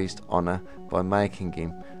in the highest honour by making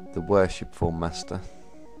him the worshipful master.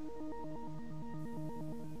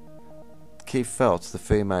 Keith felt the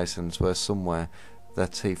Freemasons were somewhere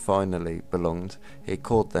that he finally belonged. He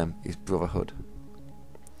called them his brotherhood.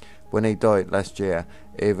 When he died last year,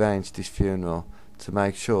 he arranged his funeral to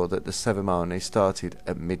make sure that the ceremony started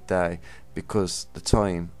at midday, because the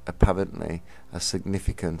time apparently has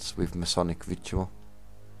significance with Masonic ritual.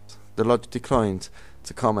 The lodge declined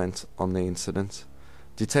to comment on the incident.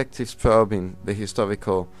 Detectives probing the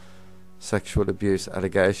historical sexual abuse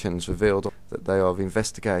allegations revealed that they are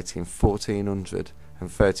investigating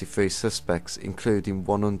 1,433 suspects, including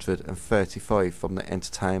 135 from the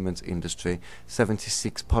entertainment industry,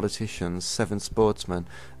 76 politicians, 7 sportsmen,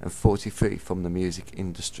 and 43 from the music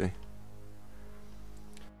industry.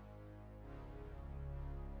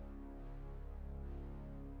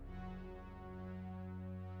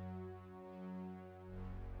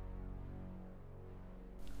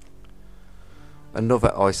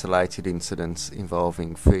 Another isolated incident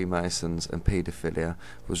involving Freemasons and paedophilia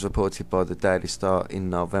was reported by the Daily Star in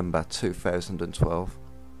November 2012.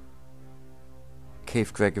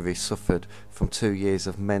 Keith Gregory suffered from 2 years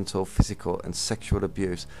of mental, physical and sexual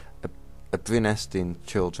abuse at Brittan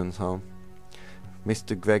Children's Home.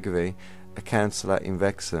 Mr. Gregory, a counsellor in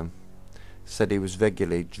Wrexham, said he was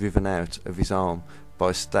regularly driven out of his home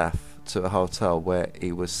by staff to a hotel where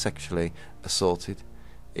he was sexually assaulted.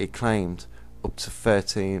 He claimed up to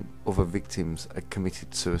 13 other victims had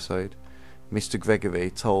committed suicide. Mr.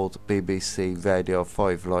 Gregory told BBC Radio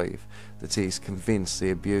 5 Live that he is convinced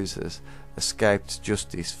the abusers escaped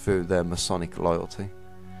justice through their Masonic loyalty.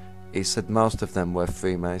 He said most of them were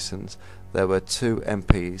Freemasons. There were 2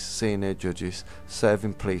 MPs, senior judges,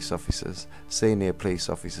 serving police officers, senior police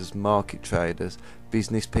officers, market traders,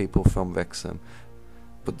 business people from Wrexham,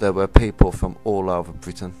 but there were people from all over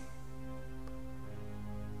Britain.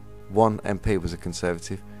 One MP was a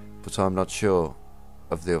Conservative, but I'm not sure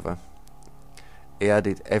of the other. He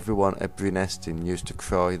added everyone at Brittan used to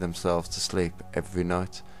cry themselves to sleep every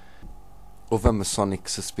night. Other Masonic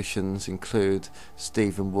suspicions include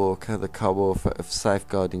Stephen Walker, the co-author of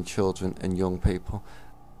Safeguarding Children and Young People,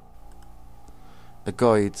 a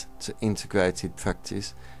guide to integrated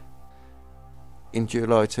practice. In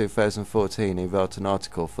July 2014 he wrote an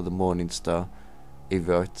article for the Morning Star. He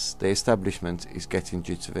writes, "The establishment is getting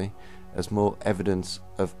jittery as more evidence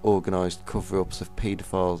of organised cover-ups of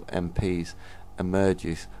paedophile MPs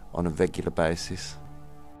emerges on a regular basis."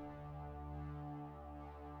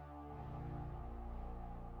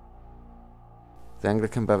 The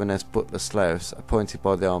Anglican Baroness Butler Slouse, appointed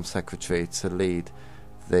by the Home Secretary to lead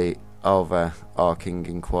the overarching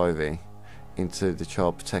inquiry into the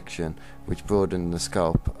child protection, which broadened the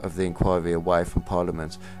scope of the inquiry away from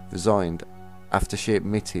Parliament, resigned after she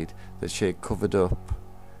admitted that she had covered up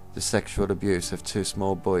the sexual abuse of 2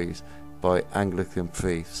 small boys by Anglican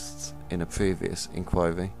priests in a previous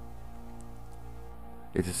inquiry.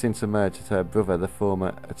 It has since emerged that her brother, the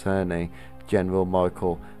former Attorney General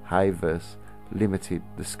Michael Havers, limited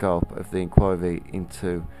the scope of the inquiry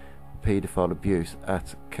into paedophile abuse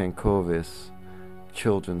at Kencorius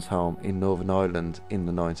Children's Home in Northern Ireland in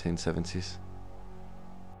the 1970s.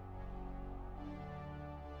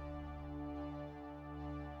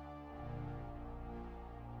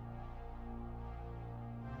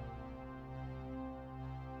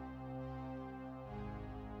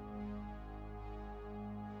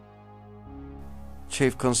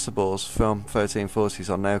 Chief constables from 1340s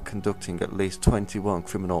are now conducting at least 21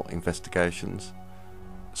 criminal investigations.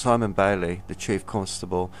 Simon Bailey, the Chief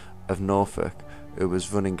Constable of Norfolk, who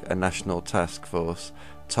was running a national task force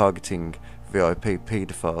targeting VIP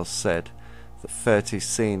paedophiles, said that 30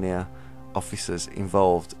 senior officers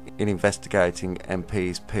involved in investigating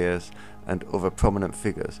MPs, peers and other prominent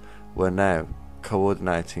figures were now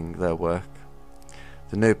coordinating their work.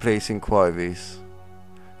 The new police inquiries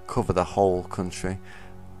cover the whole country.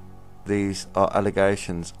 These are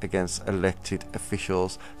allegations against elected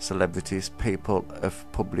officials, celebrities, people of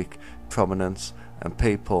public prominence and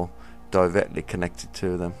people directly connected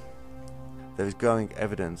to them. There is growing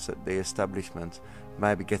evidence that the establishment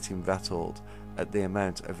may be getting rattled at the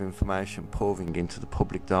amount of information pouring into the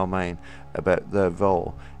public domain about the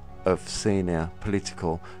role of senior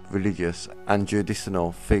political, religious and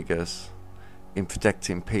judicial figures in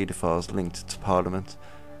protecting paedophiles linked to Parliament.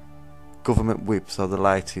 Government whips are the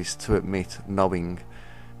latest to admit knowing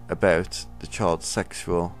about the child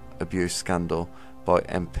sexual abuse scandal by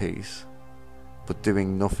MPs, but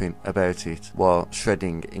doing nothing about it while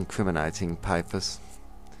shredding incriminating papers.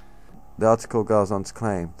 The article goes on to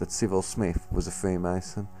claim that Cyril Smith was a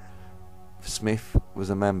Freemason. Smith was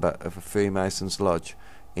a member of a Freemasons lodge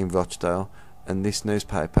in Rochdale, and this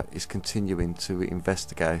newspaper is continuing to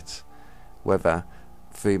investigate whether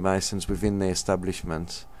Freemasons within the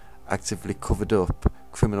establishment actively covered up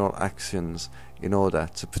criminal actions in order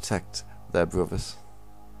to protect their brothers.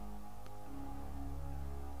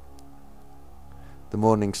 The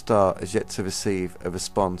Morning Star has yet to receive a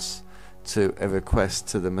response to a request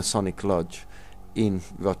to the Masonic Lodge in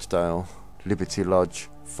Rochdale, Liberty Lodge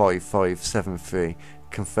 5573,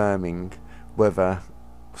 confirming whether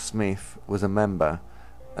Smith was a member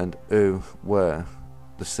and who were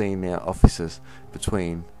the senior officers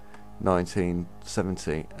between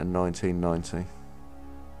 1970 and 1990.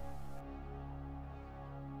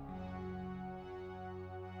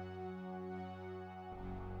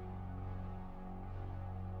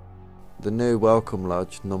 The New Welcome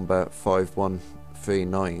Lodge number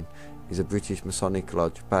 5139 is a British Masonic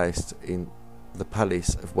lodge based in the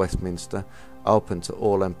Palace of Westminster, open to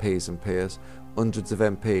all MPs and peers. Hundreds of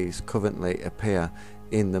MPs currently appear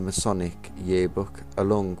in the Masonic yearbook,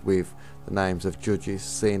 along with the names of judges,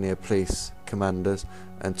 senior police commanders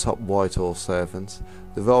and top Whitehall servants.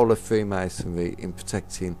 The role of Freemasonry in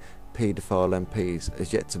protecting paedophile MPs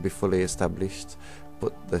is yet to be fully established,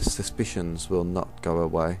 but the suspicions will not go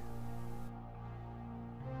away.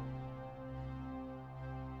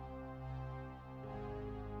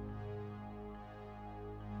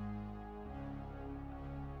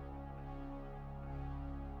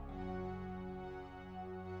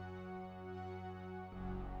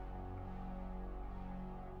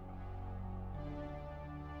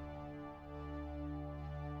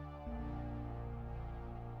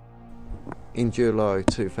 In July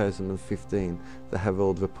 2015, the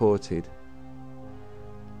Herald reported,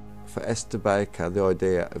 for Esther Baker, the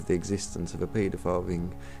idea of the existence of a paedophile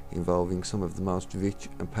ring involving some of the most rich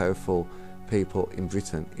and powerful people in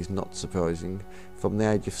Britain is not surprising. From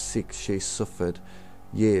the age of 6, she suffered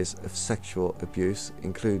years of sexual abuse,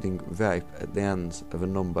 including rape at the hands of a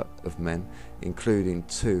number of men, including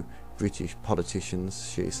 2 British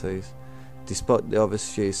politicians, she says. Despite the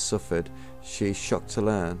horrors she suffered, she is shocked to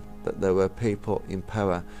learn that there were people in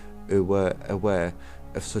power who were aware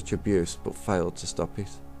of such abuse but failed to stop it.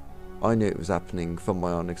 I knew it was happening from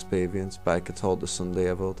my own experience, Baker told the Sunday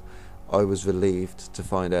Herald. I was relieved to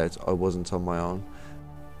find out I wasn't on my own,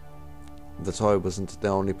 that I wasn't the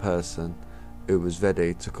only person who was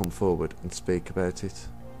ready to come forward and speak about it.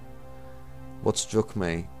 What struck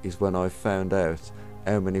me is when I found out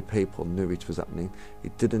how many people knew it was happening.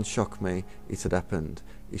 It didn't shock me it had happened,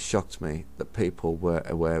 it shocked me that people were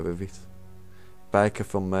aware of it. Baker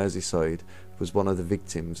from Merseyside was one of the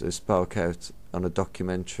victims who spoke out on a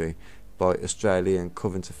documentary by Australian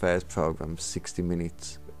current affairs programme 60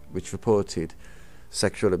 Minutes, which reported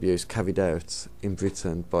sexual abuse carried out in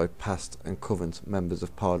Britain by past and current members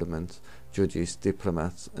of Parliament, judges,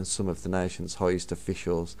 diplomats and some of the nation's highest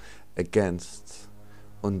officials against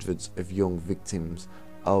hundreds of young victims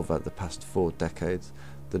over the past 4 decades.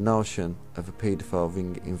 The notion of a paedophile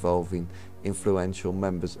ring involving influential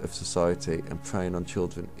members of society and preying on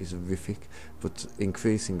children is horrific, but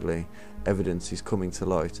increasingly evidence is coming to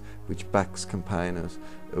light which backs campaigners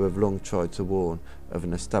who have long tried to warn of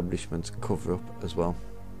an establishment cover-up as well.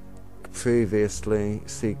 Previously,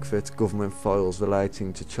 secret government files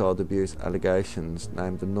relating to child abuse allegations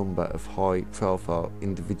named a number of high-profile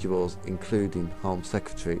individuals, including Home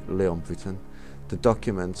Secretary Leon Brittan. The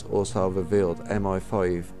documents also revealed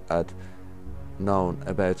MI5 had known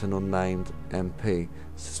about an unnamed MP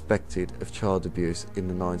suspected of child abuse in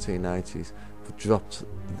the 1980s, but dropped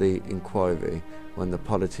the inquiry when the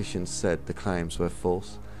politicians said the claims were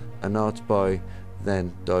false. A note by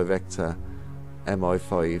then Director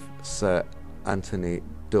MI5 Sir Anthony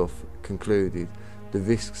Duff concluded the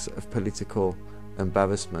risks of political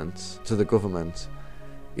embarrassment to the government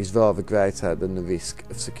is rather greater than the risk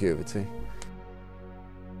of security.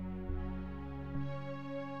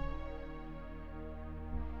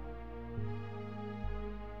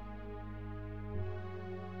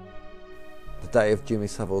 The day of Jimmy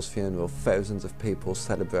Savile's funeral, thousands of people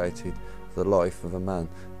celebrated the life of a man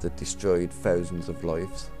that destroyed thousands of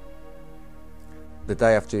lives. The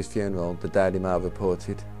day after his funeral, the Daily Mail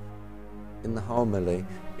reported, in the homily,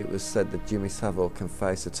 it was said that Jimmy Savile can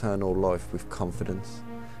face eternal life with confidence.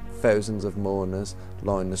 Thousands of mourners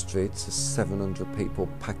line the streets as 700 people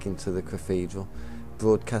pack into the cathedral.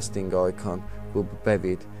 Broadcasting icon will be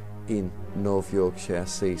buried in North Yorkshire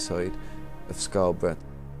seaside of Scarborough.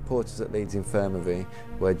 Porters at Leeds Infirmary,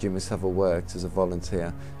 where Jimmy Savile worked as a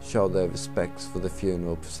volunteer, showed their respects for the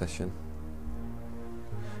funeral procession.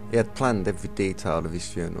 He had planned every detail of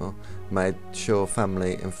his funeral, made sure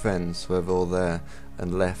family and friends were all there,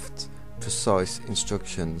 and left precise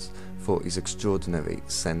instructions for his extraordinary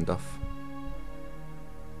send-off.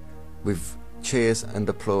 With cheers and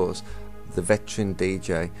applause, the veteran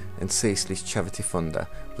DJ and ceaseless charity funder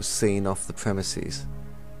was seen off the premises,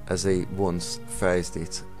 as he once phrased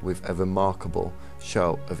it, with a remarkable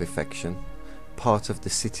show of affection. Part of the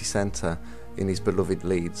city centre in his beloved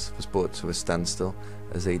Leeds was brought to a standstill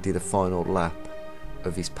as he did a final lap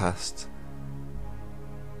of his past.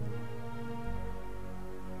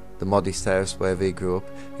 The modest house where he grew up,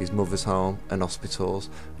 his mother's home and hospitals,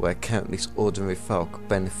 where countless ordinary folk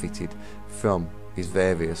benefited from his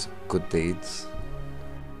various good deeds.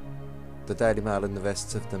 The Daily Mail and the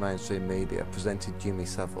rest of the mainstream media presented Jimmy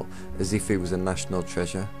Savile as if he was a national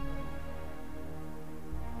treasure.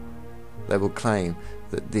 They will claim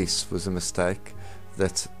that this was a mistake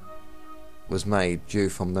that was made due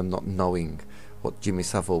from them not knowing what Jimmy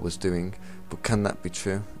Savile was doing, but can that be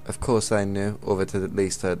true? Of course they knew, or they had at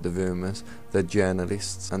least heard the rumours. They're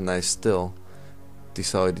journalists, and they still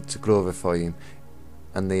decided to glorify him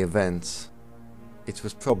and the event. It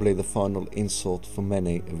was probably the final insult for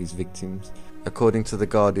many of his victims. According to the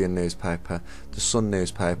Guardian newspaper, the Sun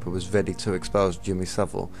newspaper was ready to expose Jimmy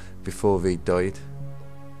Savile before he died.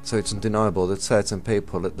 So it's undeniable that certain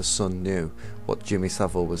people at the Sun knew what Jimmy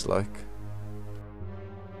Savile was like.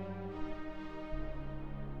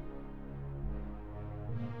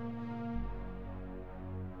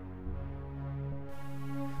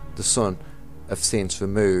 The Sun have since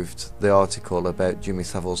removed the article about Jimmy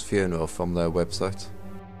Savile's funeral from their website.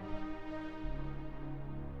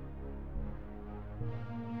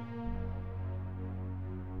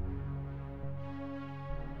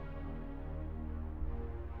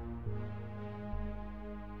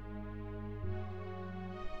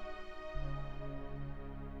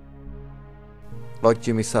 Like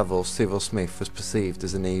Jimmy Savile, Cyril Smith was perceived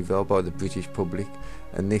as an evil by the British public,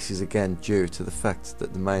 and this is again due to the fact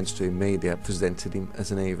that the mainstream media presented him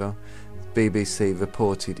as an evil. The BBC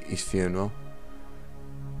reported his funeral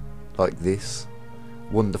like this: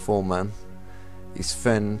 wonderful man. His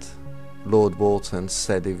friend Lord Walton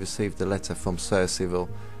said he received a letter from Sir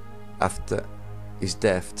Cyril after his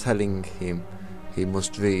death telling him he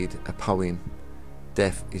must read a poem.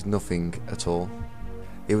 Death is nothing at all.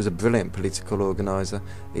 He was a brilliant political organiser,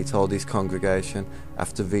 he told his congregation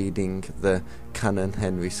after reading the Canon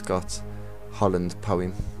Henry Scott Holland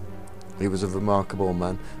poem. He was a remarkable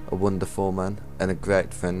man, a wonderful man, and a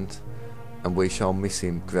great friend, and we shall miss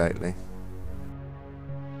him greatly.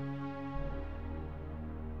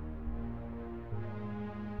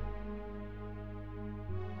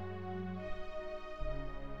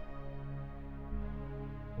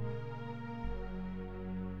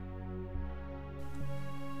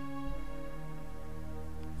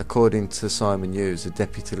 According to Simon Hughes, the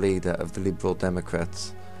deputy leader of the Liberal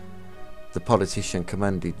Democrats, the politician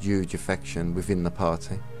commanded huge affection within the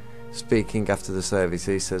party. Speaking after the service,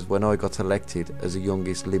 he says, "When I got elected as the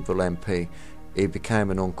youngest Liberal MP, he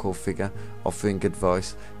became an uncle figure, offering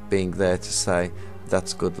advice, being there to say,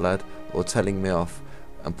 'That's good lad,' or telling me off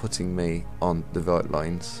and putting me on the right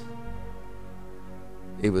lines.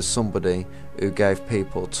 He was somebody who gave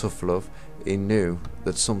people tough love. He knew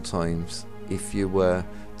that sometimes if you were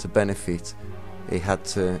to benefit, he had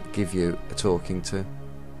to give you a talking to.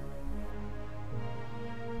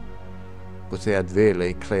 But he had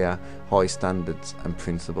really clear, high standards and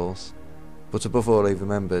principles. But above all, he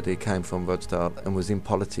remembered he came from Rochdale and was in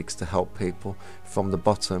politics to help people from the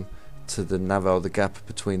bottom to narrow the gap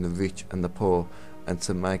between the rich and the poor and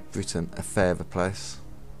to make Britain a fairer place."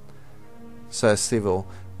 Sir Cyril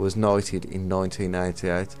was knighted in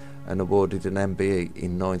 1988 and awarded an MBE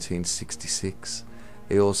in 1966.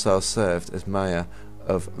 He also served as Mayor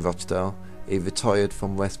of Rochdale. He retired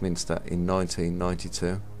from Westminster in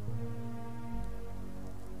 1992.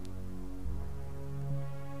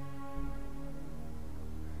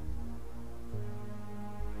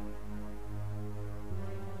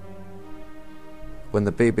 When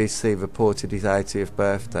the BBC reported his 80th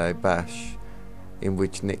birthday bash, in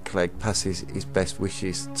which Nick Clegg passes his best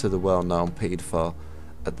wishes to the well-known paedophile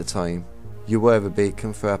at the time, "You were a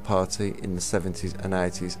beacon for our party in the 70s and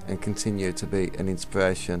 80s and continue to be an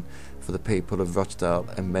inspiration for the people of Rochdale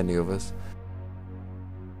and many others.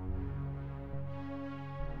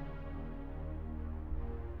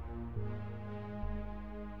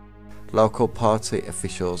 Local party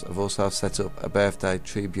officials have also set up a birthday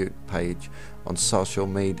tribute page on social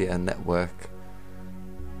media network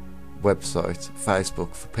website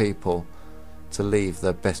Facebook for people to leave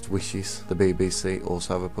their best wishes, the BBC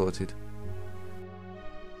also reported.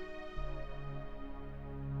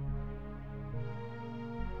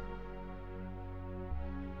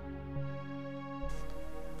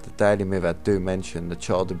 The Daily Mirror do mention the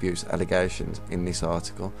child abuse allegations in this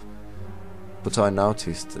article, but I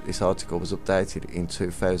noticed that this article was updated in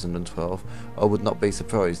 2012. I would not be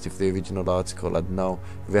surprised if the original article had no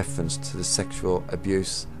reference to the sexual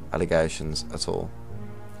abuse allegations at all.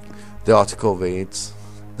 The article reads,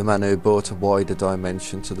 "The man who brought a wider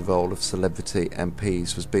dimension to the role of celebrity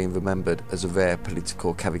MPs was being remembered as a rare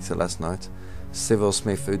political character last night. Cyril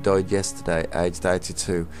Smith, who died yesterday, aged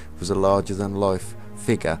 82, was a larger-than-life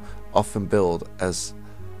figure, often billed as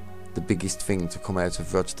the biggest thing to come out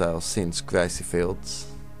of Rochdale since Gracie Fields.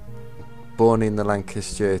 Born in the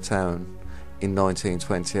Lancashire town in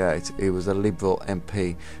 1928, he was a Liberal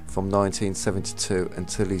MP from 1972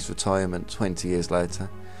 until his retirement 20 years later.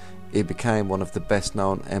 He became one of the best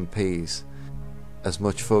known MPs, as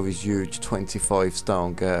much for his huge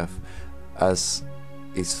 25-stone girth as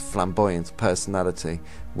his flamboyant personality,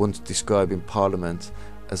 once describing Parliament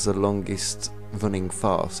as the longest running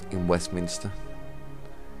farce in Westminster."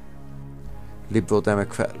 Liberal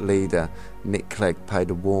Democrat leader Nick Clegg paid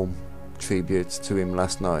a warm tribute to him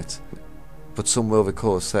last night, but some will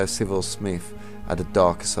recall Sir Cyril Smith had a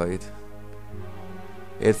darker side.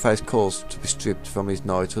 He had faced calls to be stripped from his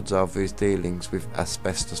knighthoods over his dealings with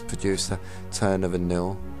asbestos producer Turner and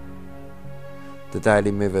Newell. The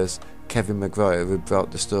Daily Mirror's Kevin McGuire, who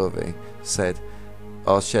brought the story, said,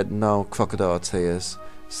 "I'll shed no crocodile tears.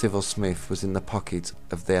 Cyril Smith was in the pocket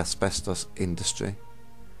of the asbestos industry.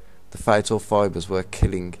 The fatal fibres were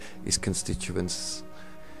killing his constituents.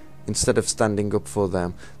 Instead of standing up for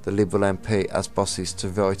them, the Liberal MP asked bosses to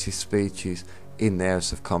write his speeches in the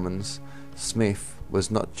House of Commons. Smith was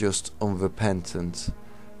not just unrepentant.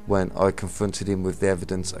 When I confronted him with the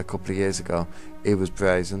evidence a couple of years ago, he was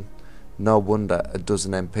brazen. No wonder a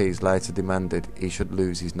dozen MPs later demanded he should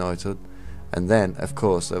lose his knighthood. And then, of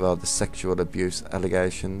course, there are the sexual abuse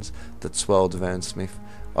allegations that swirled around Smith.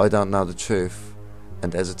 I don't know the truth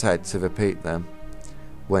and hesitate to repeat them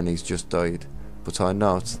when he's just died, but I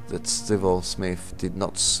note that Cyril Smith did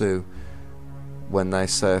not sue when they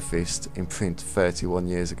surfaced in print 31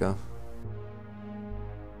 years ago."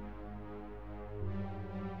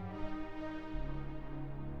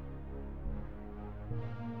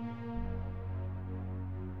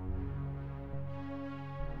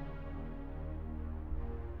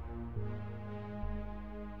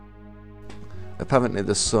 Apparently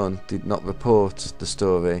the Sun did not report the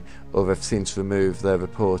story, or have since removed their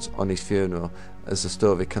report on his funeral, as the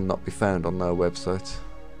story cannot be found on their website.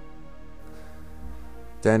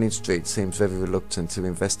 Downing Street seems very reluctant to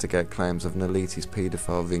investigate claims of an elitist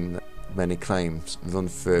paedophile ring that many claims run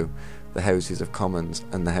through the Houses of Commons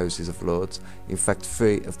and the Houses of Lords. In fact,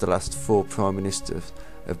 3 of the last 4 Prime Ministers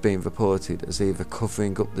have been reported as either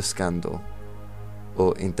covering up the scandal,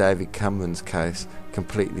 or in David Cameron's case,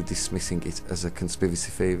 completely dismissing it as a conspiracy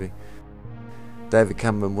theory. David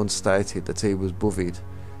Cameron once stated that he was worried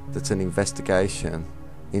that an investigation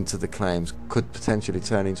into the claims could potentially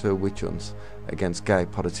turn into a witch hunt against gay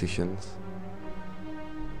politicians.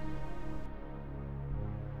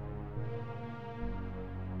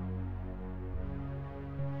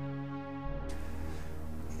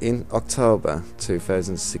 In October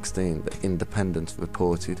 2016, The Independent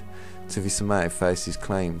reported Theresa May faces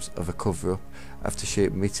claims of a cover-up after she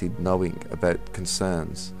admitted knowing about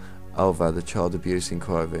concerns over the child abuse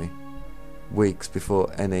inquiry, weeks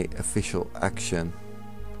before any official action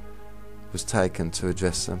was taken to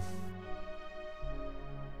address them.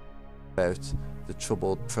 About the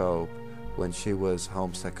troubled probe when she was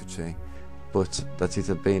Home Secretary, but that it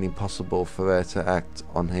had been impossible for her to act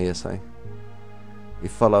on hearsay.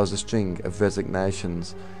 It follows a string of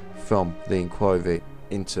resignations from the inquiry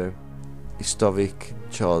into historic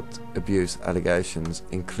child abuse allegations,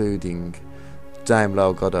 including Dame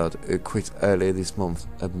Lyle Goddard, who quit earlier this month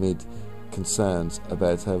amid concerns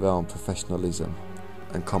about her own professionalism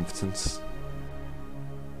and competence.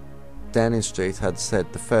 Downing Street had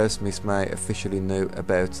said the first Miss May officially knew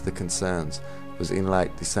about the concerns was in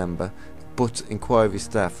late December, but inquiry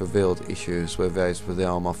staff revealed issues were raised with the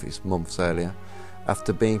Home Office months earlier.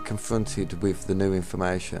 After being confronted with the new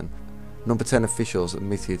information, Number 10 officials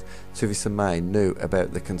admitted Theresa May knew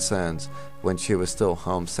about the concerns when she was still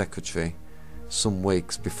Home Secretary, some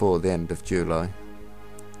weeks before the end of July.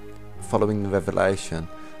 Following the revelation,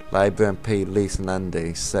 Labour MP Lisa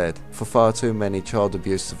Nandy said, "For far too many child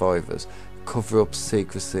abuse survivors, cover-up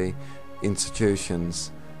secrecy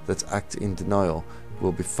institutions that act in denial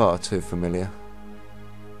will be far too familiar."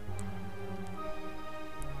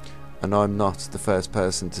 And I'm not the first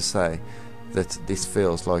person to say that this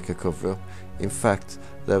feels like a cover-up. In fact,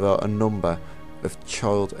 there are a number of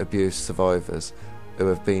child abuse survivors who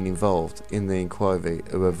have been involved in the inquiry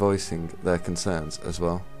who are voicing their concerns as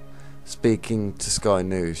well. Speaking to Sky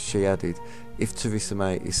News, she added, "If Theresa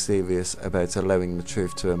May is serious about allowing the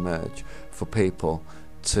truth to emerge for people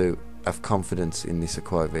to have confidence in this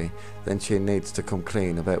inquiry, then she needs to come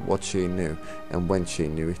clean about what she knew and when she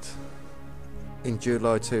knew it." In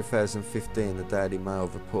July 2015, the Daily Mail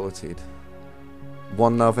reported,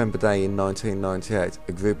 "One November day in 1998,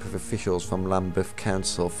 a group of officials from Lambeth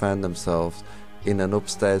Council found themselves in an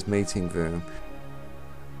upstairs meeting room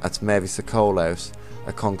at Theresa Coal House,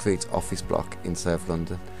 a concrete office block in South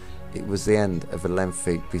London. It was the end of a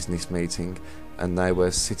lengthy business meeting and they were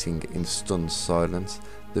sitting in stunned silence.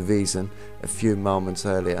 The reason, a few moments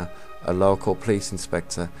earlier, a local police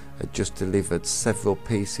inspector had just delivered several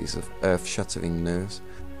pieces of earth-shattering news.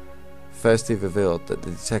 First, he revealed that the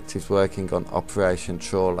detectives working on Operation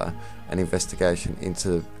Trawler, an investigation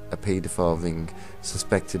into a paedophile ring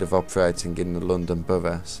suspected of operating in the London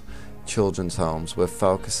boroughs children's homes, were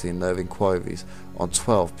focusing their inquiries on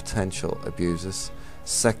 12 potential abusers.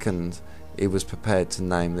 Second, he was prepared to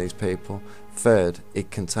name these people. Third, it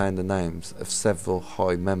contained the names of several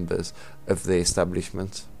high members of the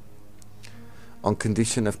establishment. On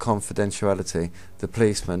condition of confidentiality, the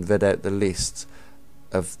policeman read out the list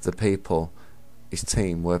of the people his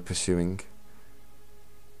team were pursuing.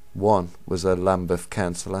 One was a Lambeth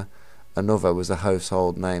councillor, another was a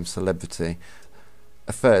household name celebrity,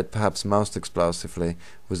 a third, perhaps most explosively,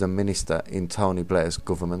 was a minister in Tony Blair's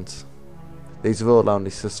government. These are all only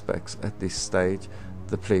suspects at this stage,"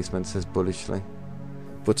 the policeman says bullishly.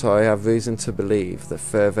 "But I have reason to believe that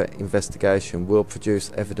further investigation will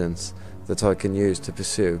produce evidence that I can use to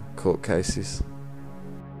pursue court cases."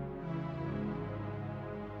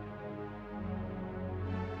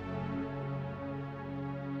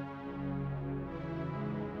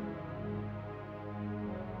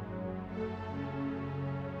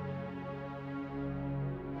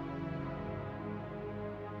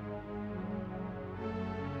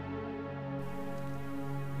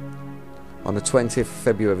 On the 20th of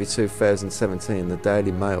February 2017, the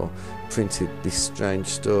Daily Mail printed this strange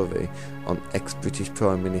story on ex-British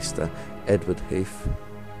Prime Minister Edward Heath.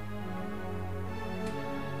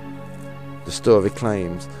 The story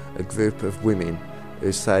claims a group of women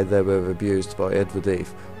who say they were abused by Edward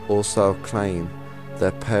Heath also claim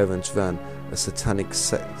their parents ran a satanic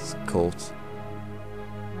sex cult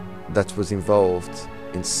that was involved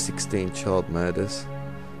in 16 child murders.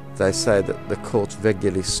 They say that the cult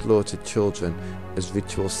regularly slaughtered children as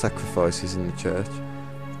ritual sacrifices in the church.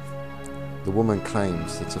 The woman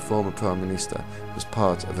claims that a former Prime Minister was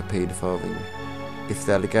part of a paedophile ring. If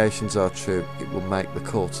the allegations are true, it will make the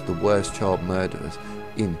cult the worst child murderers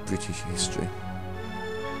in British history.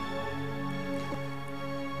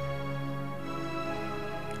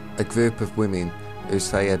 A group of women who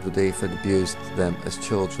say Edward Heath had abused them as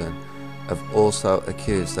children have also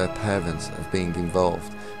accused their parents of being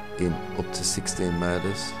involved in up to 16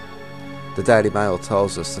 murders. The Daily Mail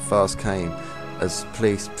tells us the farce came as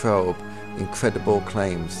police probe incredible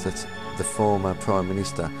claims that the former Prime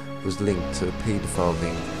Minister was linked to a paedophile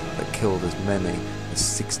ring that killed as many as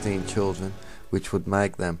 16 children, which would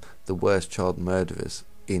make them the worst child murderers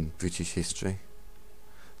in British history.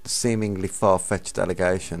 The seemingly far-fetched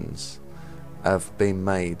allegations have been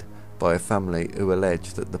made by a family who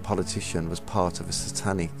allege that the politician was part of a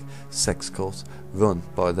satanic sex cult run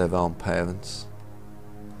by their own parents.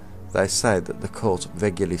 They say that the cult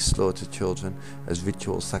regularly slaughtered children as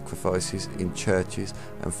ritual sacrifices in churches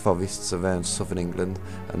and forests around southern England,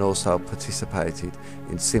 and also participated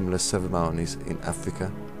in similar ceremonies in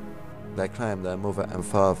Africa. They claim their mother and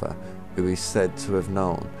father, who is said to have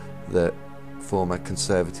known the former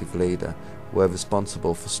Conservative leader, were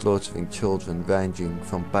responsible for slaughtering children ranging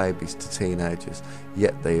from babies to teenagers,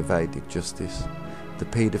 yet they evaded justice. The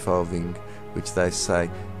paedophile ring, which they say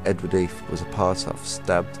Edward Heath was a part of,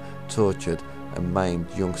 stabbed, tortured and maimed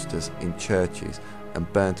youngsters in churches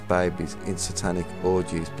and burnt babies in satanic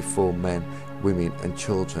orgies before men, women and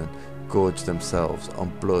children gorged themselves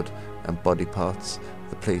on blood and body parts,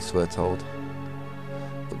 the police were told.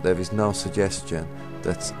 But there is no suggestion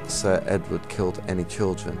that Sir Edward killed any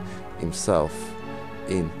children himself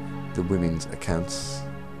in the women's accounts.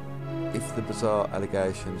 If the bizarre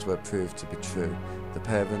allegations were proved to be true, the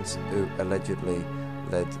parents who allegedly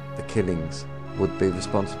led the killings would be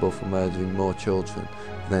responsible for murdering more children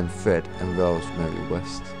than Fred and Rosemary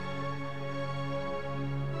West.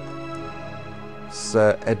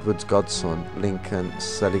 Sir Edward's godson, Lincoln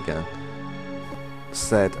Seligan,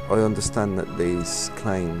 said, "I understand that these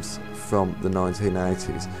claims from the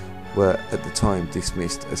 1980s were at the time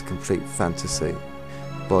dismissed as complete fantasy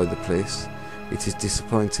by the police. It is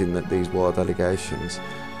disappointing that these wild allegations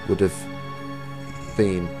would have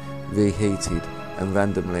been reheated and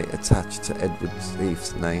randomly attached to Edward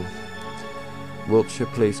Heath's name." Wiltshire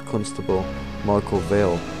Police Constable Michael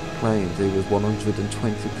Veal claimed he was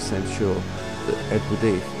 120% sure that Edward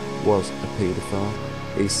Heath was a paedophile.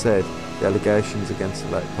 He said the allegations against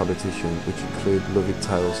the late politician, which include lurid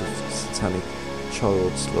tales of satanic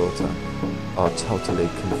child slaughter, are totally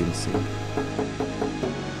convincing.